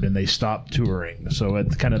weird and they stopped touring. So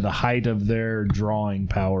at kind of the height of their drawing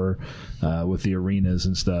power with the arenas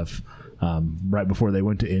and stuff, right before they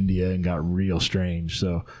went to India and got real strange.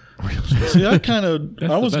 So See, I was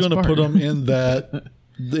the going to best put part. them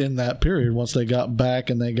in that period once they got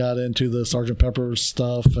back and they got into the Sgt. Pepper's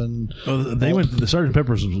stuff. And they went. The Sgt.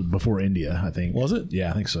 Pepper's was before India, I think. Was it?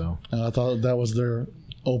 Yeah, I think so. I thought that was their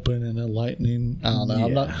open and enlightening. I don't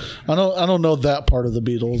know. I don't know that part of the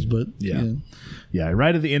Beatles, but Yeah,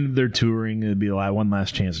 right at the end of their touring, it'd be like one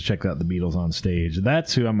last chance to check out the Beatles on stage.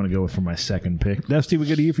 That's who I'm going to go with for my second pick. Dusty, we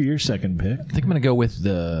go to you for your second pick. I think I'm going to go with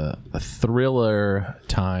the Thriller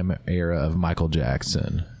time era of Michael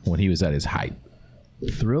Jackson when he was at his height.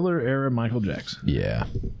 Thriller era Michael Jackson. Yeah.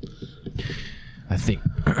 I think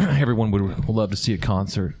everyone would love to see a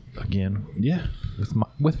concert again. Yeah.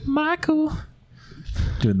 With Michael.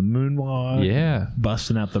 Doing the moonwalk. Yeah.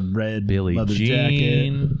 Busting out the red Billie leather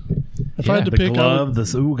Jean. jacket. If I had to the pick, glove.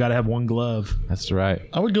 Got to have one glove. That's right.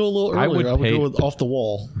 I would go a little earlier. I would pay- go with Off the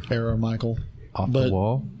Wall era Michael. Off But the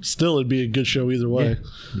Wall. Still, it'd be a good show either way.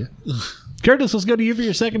 Yeah. Curtis, let's go to you for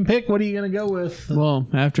your second pick. What are you going to go with? Well,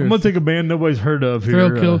 after I'm going to take a band nobody's heard of here.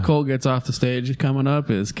 Thrill Kill Cult gets off the stage, coming up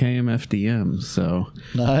is KMFDM. So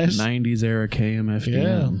Nice. 90s era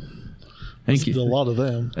KMFDM. Yeah. I think, A lot of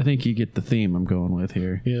them. I think you get the theme I'm going with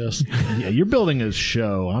here. Yes. Yeah, you're building a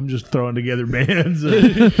show. I'm just throwing together bands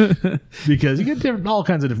because you get all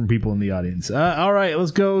kinds of different people in the audience. All right, let's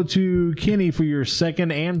go to Kenny for your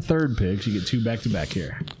second and third picks. You get two back-to-back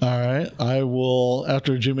here. All right. I will,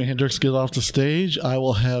 after Jimi Hendrix get off the stage, I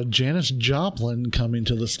will have Janis Joplin coming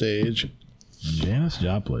to the stage. Janis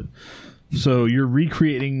Joplin. So you're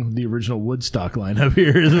recreating the original Woodstock lineup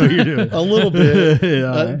here is what you're doing. A little bit.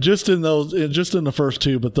 Yeah. Just in the first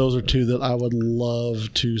two, but those are two that I would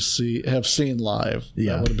love to have seen live.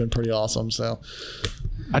 Yeah. That would have been pretty awesome. So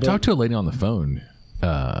I talked to a lady on the phone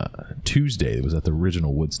Tuesday that was at the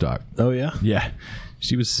original Woodstock. Oh, yeah? Yeah.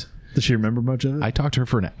 She was... Does she remember much of it? I talked to her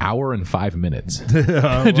for an hour and 5 minutes.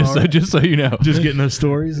 just so you know. Just getting those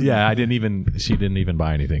stories? Yeah, she didn't even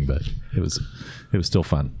buy anything, but it was still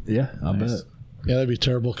fun. Yeah, I'll bet. yeah, that'd be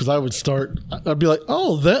terrible because I'd be like,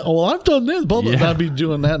 I've done this, blah, blah, Yeah. and I'd be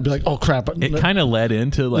doing that and be like, oh crap. It kind of led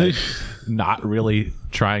into like not really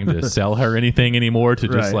trying to sell her anything anymore to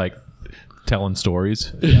just Right. like telling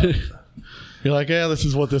stories. You're like, yeah, this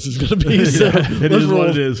is what this is going to be. So It is what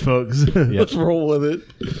it is, folks. Let's roll with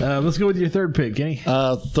it. Let's go with your third pick, Kenny.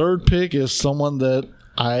 Third pick is someone that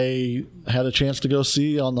I had a chance to go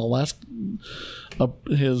see on the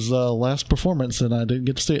his last performance, and I didn't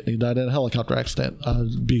get to see it. He died in a helicopter accident.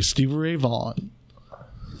 It'd be Stevie Ray Vaughan.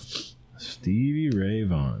 Stevie Ray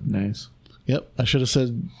Vaughan. Nice. Yep, I should have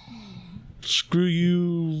said, screw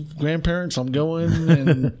you, grandparents, I'm going.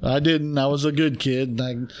 And I didn't. I was a good kid, and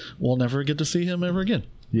I will never get to see him ever again.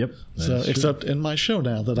 Yep. So, except in my show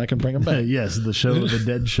now that I can bring him back. Yes, the show, the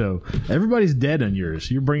Dead Show. Everybody's dead on yours.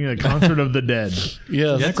 You're bringing a concert of the dead.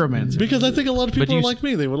 Yes. Necromancer. Because I think a lot of people you are like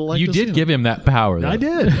me. They would have liked You to see did him. give him that power, though. I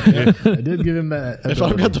did. I did give him that. If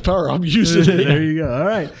I've got the power, I'm using it. There you go. All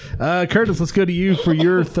right. Curtis, let's go to you for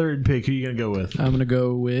your third pick. Who are you going to go with? I'm going to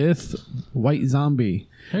go with White Zombie.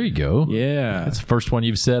 There you go. Yeah. That's the first one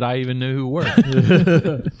you've said I even knew who were.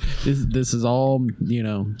 This is all,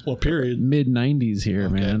 What period? mid 90s here,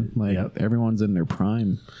 man. Like Yep. everyone's in their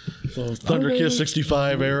prime. So Thunder Kiss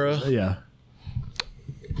 65 era. Yeah.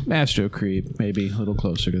 Astro Creep, maybe a little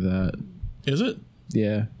closer to that. Is it?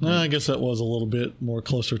 Yeah. No, I guess that was a little bit more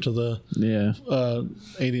closer to the Yeah.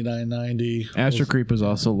 89, 90. Astro Creep is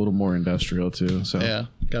also a little more industrial too. So Yeah,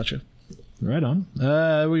 gotcha. Right on.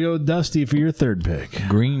 We go with Dusty for your third pick.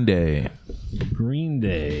 Green Day. Green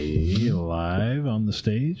Day live on the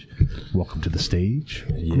stage. Welcome to the stage.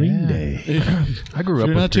 Green Day. I grew up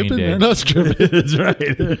You're with not Green tipping, Day. they're not stripping. That's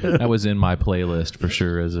right. That was in my playlist for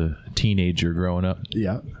sure as a teenager growing up.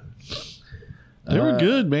 Yeah. They were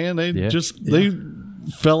good, man. They they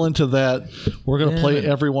fell into that. We're going to play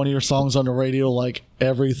every one of your songs on the radio like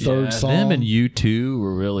every third song. Them and U2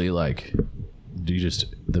 were really like,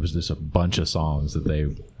 there was just a bunch of songs that they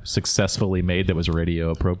successfully made that was radio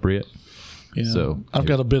appropriate. Yeah. So I've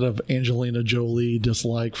got a bit of Angelina Jolie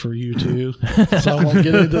dislike for you too, so I won't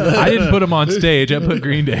get into that. I didn't put them on stage. I put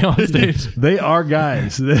Green Day on stage. They are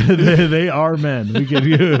guys. They are men. We give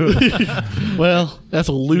you. Well, that's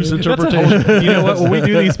a loose That's a interpretation. whole- you know what? When we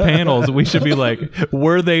do these panels, we should be like,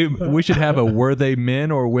 we should have a were they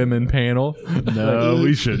men or women panel. No,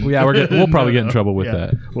 we shouldn't. Yeah, we'll probably get in trouble with Yeah,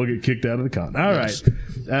 that. We'll get kicked out of the con. All right.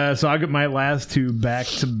 So I got my last two back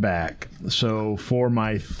to back. So for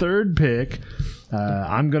my third pick,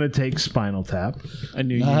 I'm going to take Spinal Tap. I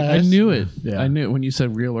knew Nice. I knew it. Yeah. I knew it when you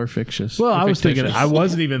said real or fictitious. Well, Or I was thinking, fictitious. I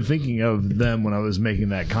wasn't even thinking of them when I was making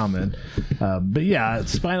that comment. But yeah,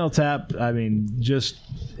 Spinal Tap, I mean, just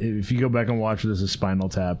if you go back and watch this as Spinal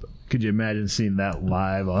Tap, Could you imagine seeing that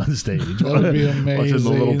live on stage? That would be amazing. Watching the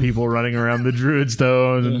little people running around the Druid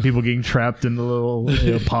Stones and people getting trapped in the little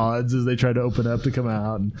pods as they try to open up to come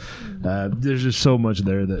out. And, there's just so much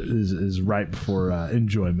there that is ripe for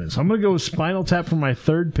enjoyment. So I'm going to go with Spinal Tap for my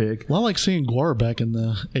third pick. Well, I like seeing Gwar back in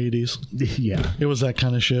the 80s. Yeah. It was that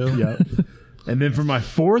kind of show. Yeah. And then for my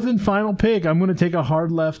fourth and final pick, I'm going to take a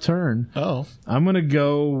hard left turn. Oh. I'm going to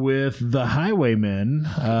go with the Highwaymen.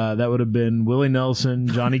 That would have been Willie Nelson,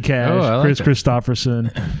 Johnny Cash, Chris Christopherson.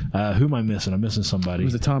 Who am I missing? I'm missing somebody.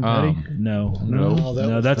 Was it Tom Petty?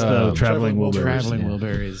 No, that's the Traveling Wilburys. Traveling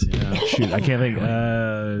Wilburys. Yeah. Shoot, I can't think.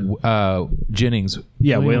 Jennings.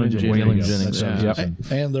 Yeah, Waylon Waylon Jennings. Jennings. Yeah.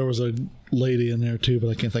 Yep. And there was a lady in there too, but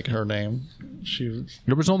I can't think of her name.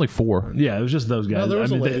 There was only 4. Yeah, it was just those guys. No, there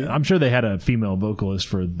was a lady. I'm sure they had a female vocalist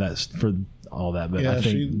for all that, but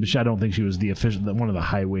Yeah, I don't think she was the official one of the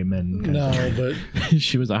Highwaymen. No, but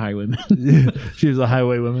She was a highwayman. She was a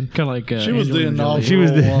Highwaywoman. Kind of like she was the Angelina Jolie. inaugural She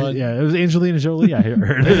was one. yeah, it was Angelina Jolie. I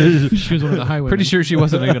heard. She was one of the highwaymen. Pretty sure she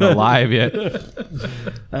wasn't even alive yet.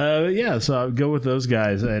 Yeah, so I'll go with those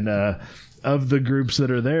guys. And of the groups that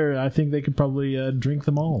are there, I think they could probably drink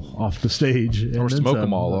them all off the stage. Or and then smoke some.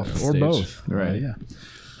 them all off the Or stage. both. Right. Yeah.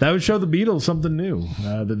 That would show the Beatles something new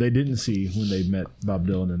that they didn't see when they met Bob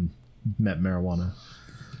Dylan and met marijuana.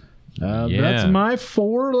 That's my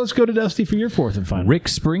 4. Let's go to Dusty for your fourth and final. Rick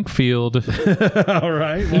Springfield. All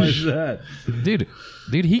right. Why is that? Dude,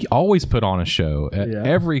 he always put on a show at Yeah.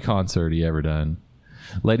 every concert he ever done.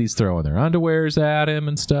 Ladies throwing their underwears at him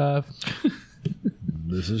and stuff.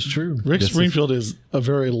 This is true. Rick Springfield is a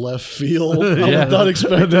very left field. I Yeah. was not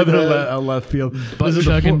expecting Another that. a left field. Butt This is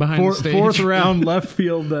chugging the behind the stage. fourth round left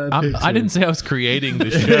field. I didn't say I was creating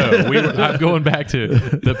the show. I'm going back to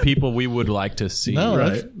the people we would like to see. No,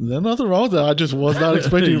 there's nothing wrong with that. I just was not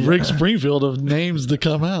expecting Rick Springfield of names to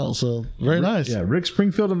come out. So very nice. Yeah, Rick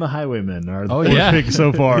Springfield and the Highwaymen are the Oh, fourth yeah. pick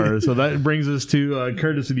so far. So that brings us to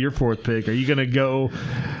Curtis with your fourth pick. Are you going to go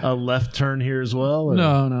a left turn here as well? or-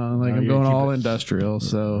 No. Like Oh, I'm you're going keeping all it- industrial.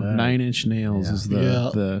 So 9 Inch Nails is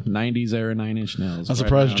the 90s era 9 Inch Nails. I'm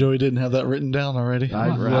surprised Joey didn't have that written down already. I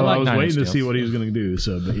like was Nine waiting Inch to see Nails. what he was going to do.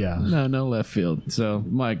 So, but yeah. No left field. So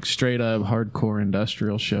like straight up hardcore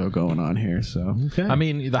industrial show going on here. So Okay. I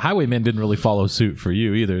mean, the Highwaymen didn't really follow suit for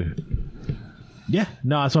you either. Yeah,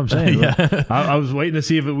 no, that's what I'm saying. I was waiting to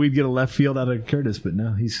see if we'd get a left field out of Curtis, but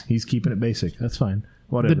no, he's keeping it basic. That's fine.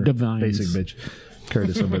 Whatever. The Divines. Basic bitch.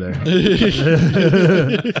 Curtis over there.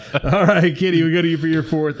 All right, Kitty, we go to you for your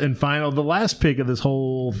fourth and final. The last pick of this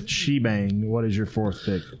whole shebang. What is your fourth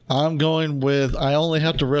pick? I'm going with, I only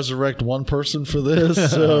have to resurrect one person for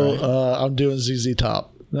this, so I'm doing ZZ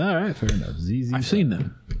Top. All right, fair enough. ZZ. I've seen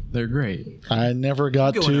them. They're great. I never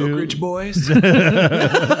got to. boys.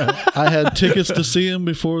 I had tickets to see him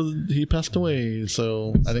before he passed away,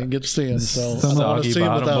 so I didn't get to see him. So I want to Soggy see him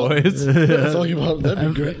bottom without. boys. Soggy Bottom,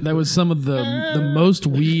 that'd be great. That was some of the most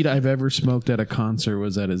weed I've ever smoked at a concert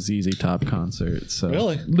was at a ZZ Top concert. So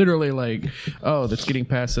Really? literally like, oh, that's getting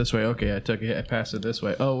passed this way. Okay, I took it, I passed it this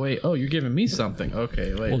way. Oh wait, oh you're giving me something.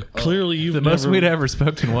 Okay, wait. Well, clearly you've The most never. we'd ever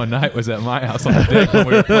smoked in one night was at my house on the deck when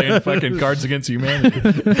we were playing fucking Cards Against Humanity.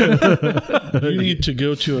 You need to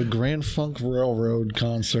go to a Grand Funk Railroad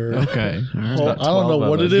concert. Okay. Well, I about don't know 12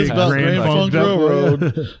 what of it us. is Yeah, about Grand Grand Funk Funked up,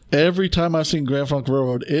 Railroad. Every time I've seen Grand Funk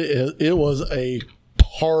Railroad, it was a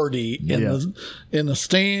party in the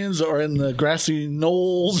stands or in the grassy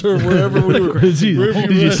knolls or wherever we were. Did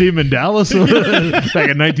you see him in Dallas back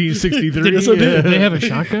in 1963? Yes, I did. Did they have a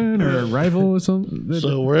shotgun or a rifle or something?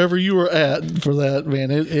 So wherever you were at for that,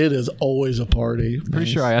 man, it is always a party.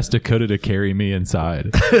 Pretty sure I asked Dakota to carry me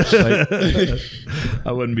inside.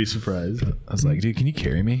 I wouldn't be surprised. I was like, dude, can you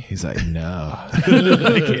carry me? He's like, no. I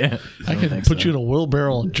can't. I can put you in a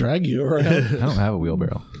wheelbarrow and drag you around. I don't have a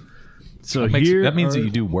wheelbarrow. So That, here that means are- that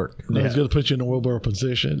you do work. I was going to put you in a wheelbarrow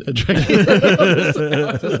position and drag you.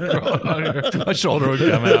 My shoulder would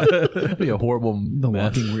come out. That'd be a horrible The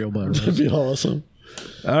mess. walking wheelbarrow. That'd be awesome.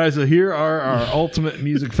 All right, so here are our ultimate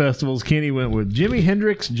music festivals. Kenny went with Jimi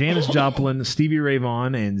Hendrix, Janis Joplin, Stevie Ray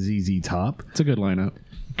Vaughan, and ZZ Top. It's a good lineup.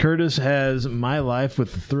 Curtis has My Life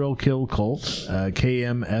with the Thrill Kill Cult,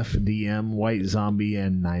 KMFDM, White Zombie,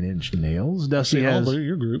 and 9 Inch Nails. Dusty has They're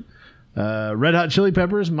your group. Red Hot Chili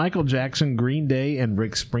Peppers, Michael Jackson, Green Day, and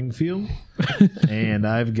Rick Springfield. And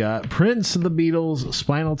I've got Prince, The Beatles,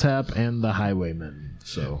 Spinal Tap, and The Highwaymen.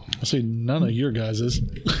 So I see none of your guys's.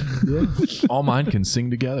 All mine can sing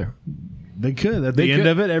together. they could. At the They end could.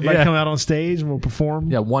 of it, everybody Yeah. come out on stage and we'll perform.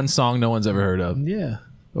 Yeah, one song no one's ever heard of. Yeah.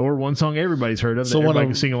 Or one song everybody's heard of So that one everybody of-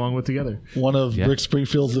 can sing along with together. One of Yeah. Rick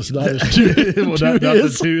Springfield's is not as two. Well, not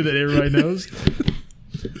the two that everybody knows.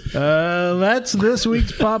 That's this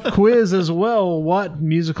week's pop quiz as well. What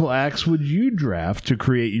musical acts would you draft to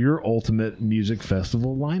create your ultimate music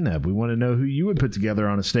festival lineup? We want to know who you would put together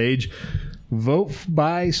on a stage. Vote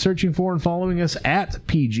by searching for and following us at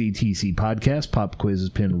PGTC Podcast. Pop quiz is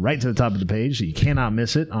pinned right to the top of the page, so you cannot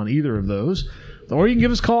miss it on either of those. Or you can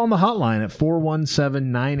give us a call on the hotline at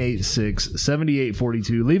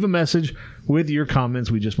 417-986-7842. Leave a message with your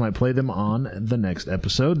comments. We just might play them on the next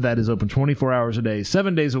episode. That is open 24 hours a day,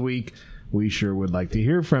 7 days a week. We sure would like to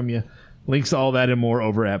hear from you. Links to all that and more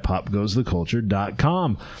over at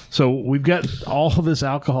popgoestheculture.com. So we've got all this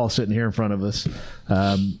alcohol sitting here in front of us.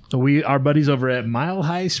 Our buddies over at Mile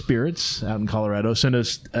High Spirits out in Colorado sent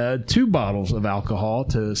us 2 bottles of alcohol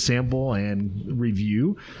to sample and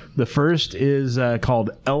review. The first is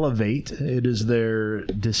called Elevate. It is their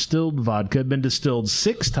distilled vodka. Been distilled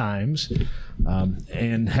 6 times.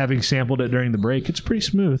 And having sampled it during the break, it's pretty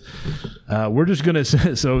smooth. We're just going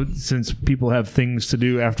to, so since people have things to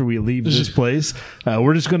do after we leave this place,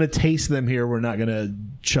 we're just going to taste them here. We're not going to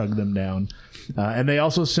chug them down. And they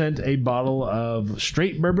also sent a bottle of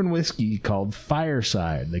straight bourbon whiskey called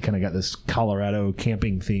Fireside. They kind of got this Colorado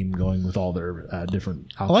camping theme going with all their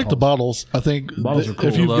different alcohols. I like the bottles. I think bottles are cool.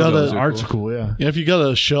 If you've got Logos a art's are cool, yeah. if you got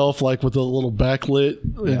a shelf like with a little backlit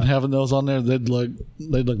and having those on there, they'd look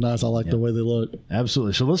nice. I like the way they look.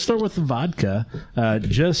 Absolutely. So let's start with the vodka.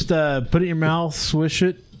 Just put it in your mouth, swish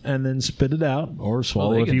it, and then spit it out or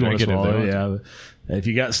swallow they if can you want to drink it if swallow. they Yeah. want If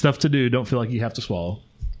you got stuff to do, don't feel like you have to swallow.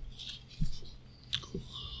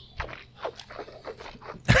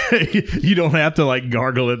 You don't have to like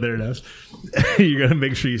gargle it there. You're going to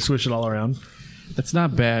make sure you swish it all around. It's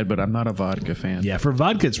not bad, but I'm not a vodka fan. Yeah, for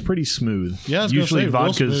vodka, it's pretty smooth. Yeah, I was usually gonna say,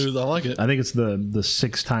 real vodka's smooth. I like it. I think it's the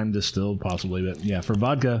 6th time distilled, possibly. But yeah, for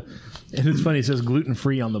vodka, and it's funny. It says gluten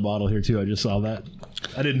free on the bottle here too. I just saw that.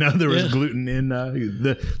 I didn't know there was gluten in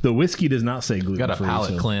the whiskey. Does not say gluten Got a free.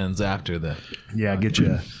 palate cleanse after the. Yeah, get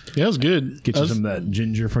you Yeah, it's good. some of that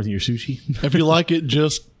ginger for your sushi. If you like it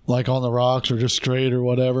just like on the rocks or just straight or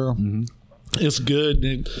whatever, it's good.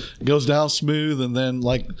 It goes down smooth, and then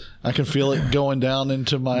like I can feel it going down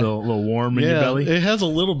into my a little warm in your belly. It has a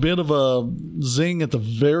little bit of a zing at the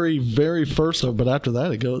very, very first, but after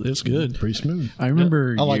that, it's good. Pretty smooth. I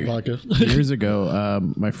remember I like vodka. years ago,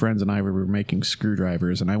 my friends and I were making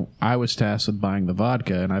screwdrivers, and I was tasked with buying the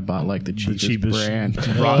vodka, and I bought like the cheapest brand.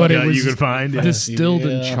 vodka you could find. Yeah. Distilled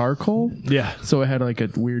in Yeah. charcoal. Yeah. So it had like a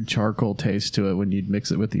weird charcoal taste to it when you'd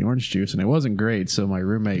mix it with the orange juice, and it wasn't great. So my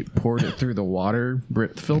roommate poured it through the water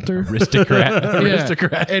filter. Aristocrat.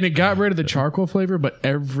 Yeah. And it got rid of the charcoal flavor, but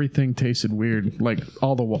everything tasted weird. Like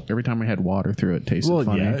every time I had water through it, tasted Well,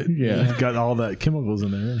 funny. yeah, it's got all that chemicals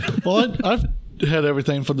in there. Well, I've had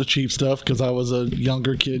everything from the cheap stuff because I was a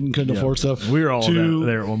younger kid and couldn't afford stuff. We were all to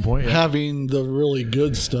there at one point. Yeah. having the really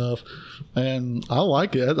good stuff, and I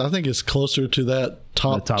like it. I think it's closer to that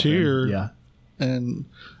top, The top tier. end, yeah. And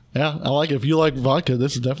yeah, I like it. If you like vodka,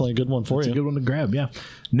 this is definitely a good one for It's a you. good one to grab, yeah.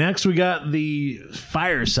 Next, we got the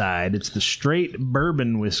Fireside. It's the straight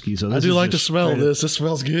bourbon whiskey. So I this do is like the just smell of straight- this. This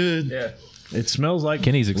smells good. Yeah, it smells like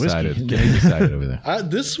Kenny's whiskey. excited. Kenny's excited over there.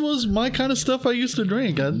 This was my kind of stuff I used to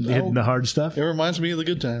drink. Hitting the hard stuff. It reminds me of the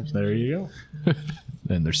good times. There you go.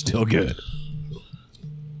 And they're still good.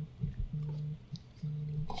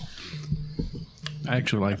 I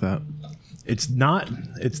actually like that. It's not.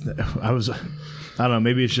 I don't know.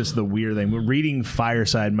 Maybe it's just the weird thing. We're reading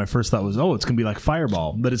Fireside. My first thought was, oh, it's gonna be like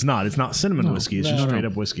Fireball, but it's not. It's not cinnamon whiskey. It's just straight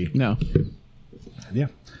up whiskey. No. Yeah.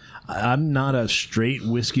 I'm not a straight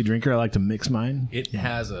whiskey drinker. I like to mix mine. It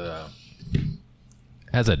has a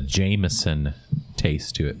Jameson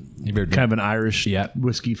taste to it. You ever Kind of an Irish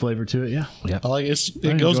whiskey flavor to it. Yeah. I like it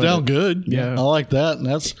goes enjoyed down it. good. Yeah. I like that, and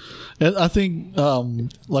I think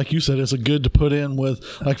like you said, it's a good to put in with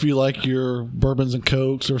like if you like your bourbons and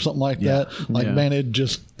cokes or something like that. Like Yeah. man, it'd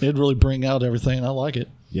really bring out everything. I like it.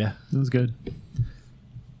 Yeah. It was good.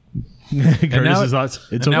 Curtis's thoughts.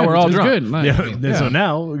 It's now okay. we're all It was drunk. good. Nice. Yeah. And so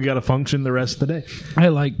now we got to function the rest of the day. I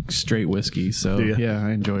like straight whiskey, so Do ya? yeah,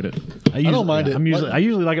 I enjoyed it. I don't mind it. I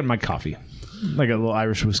usually like it in my coffee. Like a little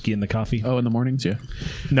Irish whiskey in the coffee. Oh, in the mornings, yeah.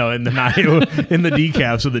 No, in the night in the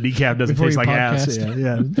decaf, so the decaf doesn't Before taste you like ass.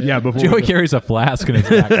 podcast? Yeah. Before Joey carries a flask in his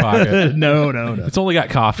back pocket. no. It's only got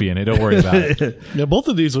coffee in it. Don't worry about it. Yeah, both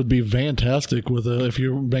of these would be fantastic with if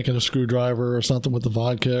you're making a screwdriver or something with the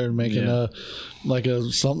vodka and making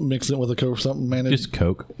something mixing it with a coke or something. Man, Just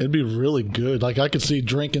Coke. it'd be really good. Like I could see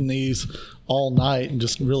drinking these all night and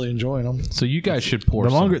just really enjoying them. So you guys should pour The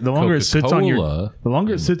longer it sits on Coca-Cola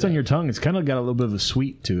your tongue, it's kind of got a little bit of a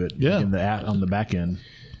sweet to it. Yeah. On the back end.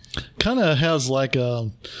 Kind of has like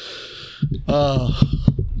a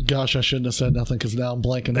Gosh, I shouldn't have said nothing because now I'm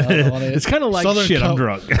blanking out on it. It's kind of like Southern shit. I'm Com-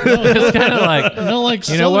 drunk. It's kind of like, like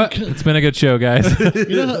you know what? It's been a good show, guys.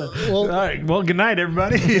 All right. Well, good night,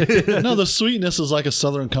 everybody. No, the sweetness is like a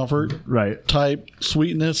Southern Comfort Right. type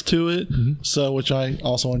sweetness to it. So, which I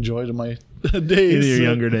also enjoyed in my days. In your So,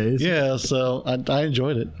 younger days. Yeah, so I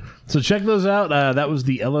enjoyed it. So check those out. That was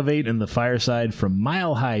the Elevate and the Fireside from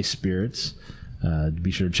Mile High Spirits.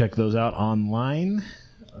 Be sure to check those out online.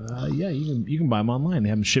 Yeah, you can buy them online. They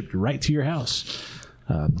have them shipped right to your house.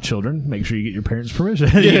 Children, make sure you get your parents' permission.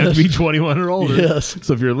 You have to be 21 or older. Yes.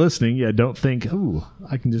 So if you're listening, don't think, ooh,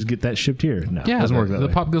 I can just get that shipped here. No, Yeah, it doesn't work that the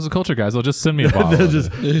way. Pop Goes the Culture guys, they'll just send me a bottle. They'll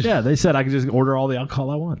of it. they said I can just order all the alcohol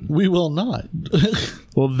I want. We will not.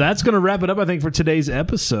 Well, that's going to wrap it up, I think, for today's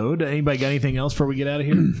episode. Anybody got anything else before we get out of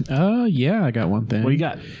here? Yeah, I got one thing. What do you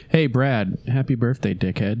got? Hey, Brad, happy birthday,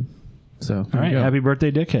 dickhead. So, All right, happy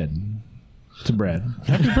birthday, dickhead. To Brad.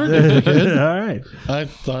 happy birthday, dickhead. All right. I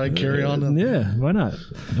thought I'd carry on. Yeah, why not?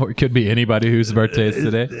 Or it could be anybody whose birthday is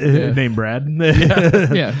today. Named Brad.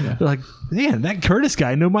 Yeah. They're like, man, that Curtis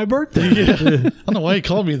guy know my birthday. I don't know why he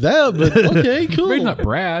called me that, but okay, cool. Maybe not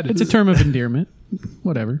Brad. It's a term of endearment.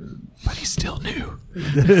 Whatever. but he's still new.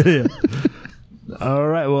 All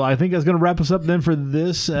right. Well, I think that's going to wrap us up then for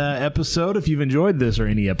this episode. If you've enjoyed this or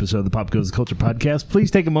any episode of the Pop Goes the Culture podcast,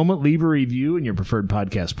 please take a moment, leave a review in your preferred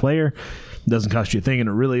podcast player. It doesn't cost you a thing, and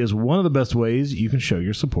it really is one of the best ways you can show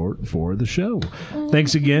your support for the show.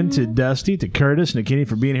 Thanks again to Dusty, to Curtis, and to Kenny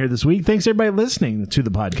for being here this week. Thanks, everybody, listening to the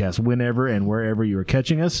podcast whenever and wherever you are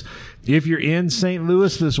catching us. If you're in St.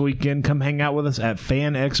 Louis this weekend, come hang out with us at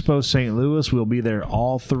Fan Expo St. Louis. We'll be there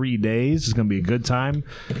all 3 days. It's going to be a good time.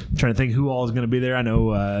 I'm trying to think who all is going to be there. I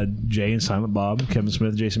know Jay and Silent Bob, Kevin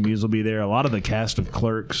Smith, Jason Mewes will be there. A lot of the cast of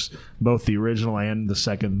Clerks, both the original and the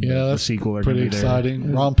second, Yeah, the that's sequel, are going to pretty be there.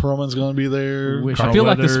 exciting. Ron Perlman's going to be there. Wish I feel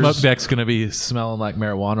like the Weathers. smoke deck's going to be smelling like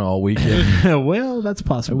marijuana all weekend. Well, that's I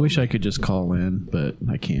possible. wish I could just call in, but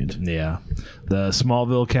I can't. Yeah. The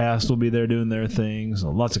Smallville cast will be there doing their things.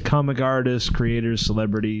 Lots of comic artists, creators,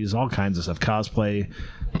 celebrities, all kinds of stuff, cosplay.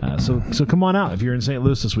 So come on out. If you're in St.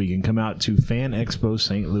 Louis this weekend, come out to Fan Expo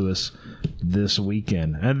St. Louis this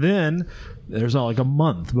weekend. And then there's like a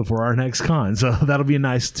month before our next con. So that'll be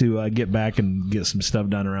nice to get back and get some stuff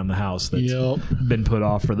done around the house that's Yep. been put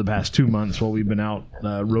off for the past 2 months while we've been out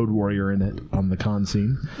road warrioring it on the con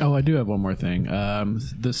scene. Oh, I do have one more thing.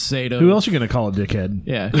 The Sato. Who else you going to call a dickhead?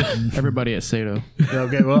 Yeah, everybody at Sato.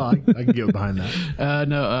 Okay, well, I can get behind that.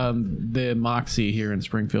 The Moxie here in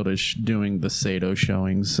Springfield is doing the Sato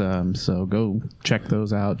showings. So go check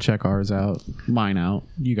those out. Check ours out. Mine out.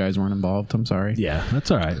 You guys weren't involved. I'm sorry. Yeah,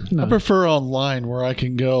 that's all right. I prefer online where I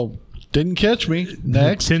can go, didn't catch me.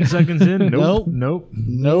 Next. 10 seconds in? Nope. Nope.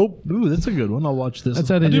 Nope. Ooh, that's a good one. I'll watch this. That's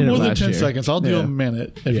how they I did do it more than last 10 year. seconds. I'll do Yeah. a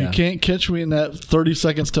minute. If Yeah. you can't catch me in that 30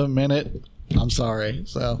 seconds to a minute, I'm sorry.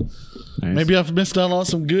 So Nice. maybe I've missed out on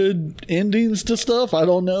some good endings to stuff. I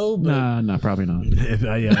don't know. But Nah, probably not. If,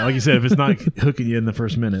 yeah, like you said, if it's not hooking you in the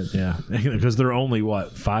first minute, yeah, because they're only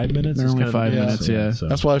 5 minutes. They're It's only kind of 5 the- minutes, yeah. So.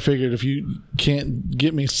 that's why I figured if you can't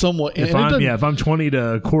get me somewhat in, If I'm 20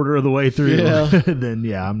 to a quarter of the way through, Yeah. then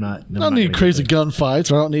yeah, I'm not. I don't need crazy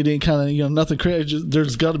gunfights. Or I don't need any kind of nothing crazy. Just,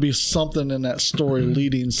 there's got to be something in that story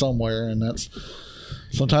leading somewhere, and that's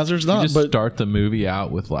sometimes there's You not. just But start the movie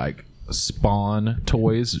out with like Spawn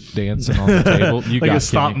toys dancing on the table. You like got a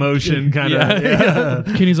stop Kenny. motion kind of. Yeah.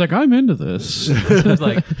 Kenny's like, I'm into this. It's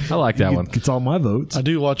like, I like that one. Gets all my votes. I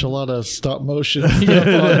do watch a lot of stop motion stuff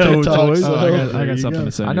on Toys. TikTok. So. I There got you something go.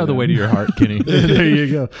 to say. I know the way to your heart, Kenny. There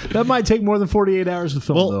you go. That might take more than 48 hours to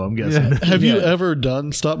film, Well, though. I'm guessing. Have you ever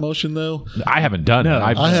done stop motion though? I haven't done No, it.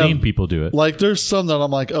 I've I have- seen people do it. Like there's some that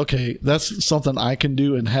I'm like, okay, that's something I can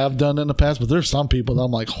do and have done in the past, but there's some people that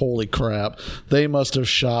I'm like, holy crap, they must have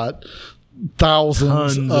shot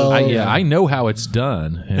thousands Tons of of- I know how it's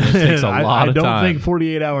done, and it takes a lot I of don't time. think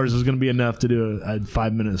 48 hours is going to be enough to do a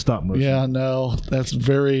 5-minute stop motion. Yeah, no, that's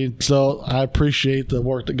very. So I appreciate the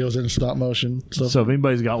work that goes into stop motion. So if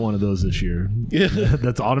anybody's got one of those this year, Yeah.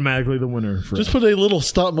 that's automatically the winner. For Just put a little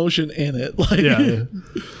stop motion in it. Like, yeah.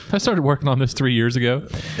 I started working on this 3 years ago.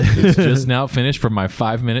 It's just now finished for my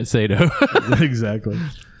 5-minute Sato. Exactly.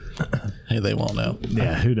 hey, they won't know.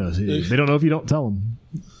 Yeah, who knows? They don't know if you don't tell them.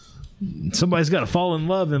 Somebody's got to fall in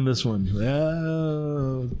love in this one.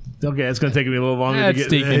 Okay, it's going to take me a little longer to That's get.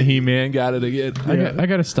 Stinking He-Man got it again. I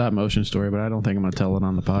got a stop motion story, but I don't think I'm going to tell it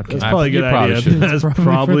on the podcast. That's probably a You good probably idea. should. That's Probably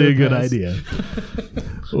probably for a the good best.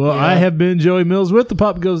 idea. Well, I have been Joey Mills with the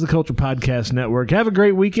Pop Goes the Culture Podcast Network. Have a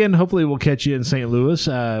great weekend. Hopefully we'll catch you in St. Louis.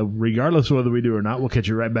 Regardless of whether we do or not, we'll catch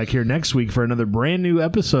you right back here next week for another brand new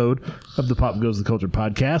episode of the Pop Goes the Culture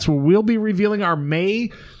Podcast, where we'll be revealing our May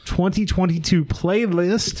 2022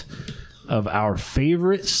 playlist of our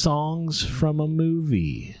favorite songs from a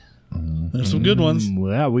movie. There's some good ones.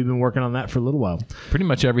 Yeah, we've been working on that for a little while. Pretty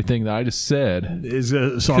much everything that I just said Is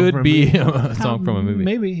a song could from be movie. a song from a movie.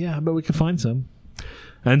 Maybe, yeah, but we could find some.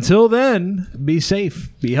 Until then, be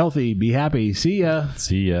safe, be healthy, be happy. See ya.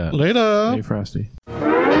 See ya. Later. Hey, Frosty.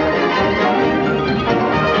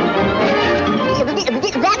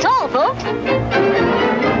 That's all, folks.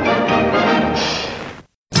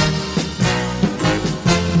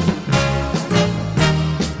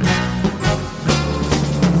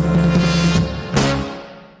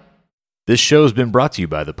 This show has been brought to you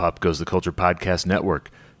by the Pop Goes the Culture Podcast Network.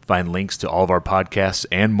 Find links to all of our podcasts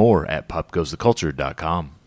and more at popgoestheculture.com.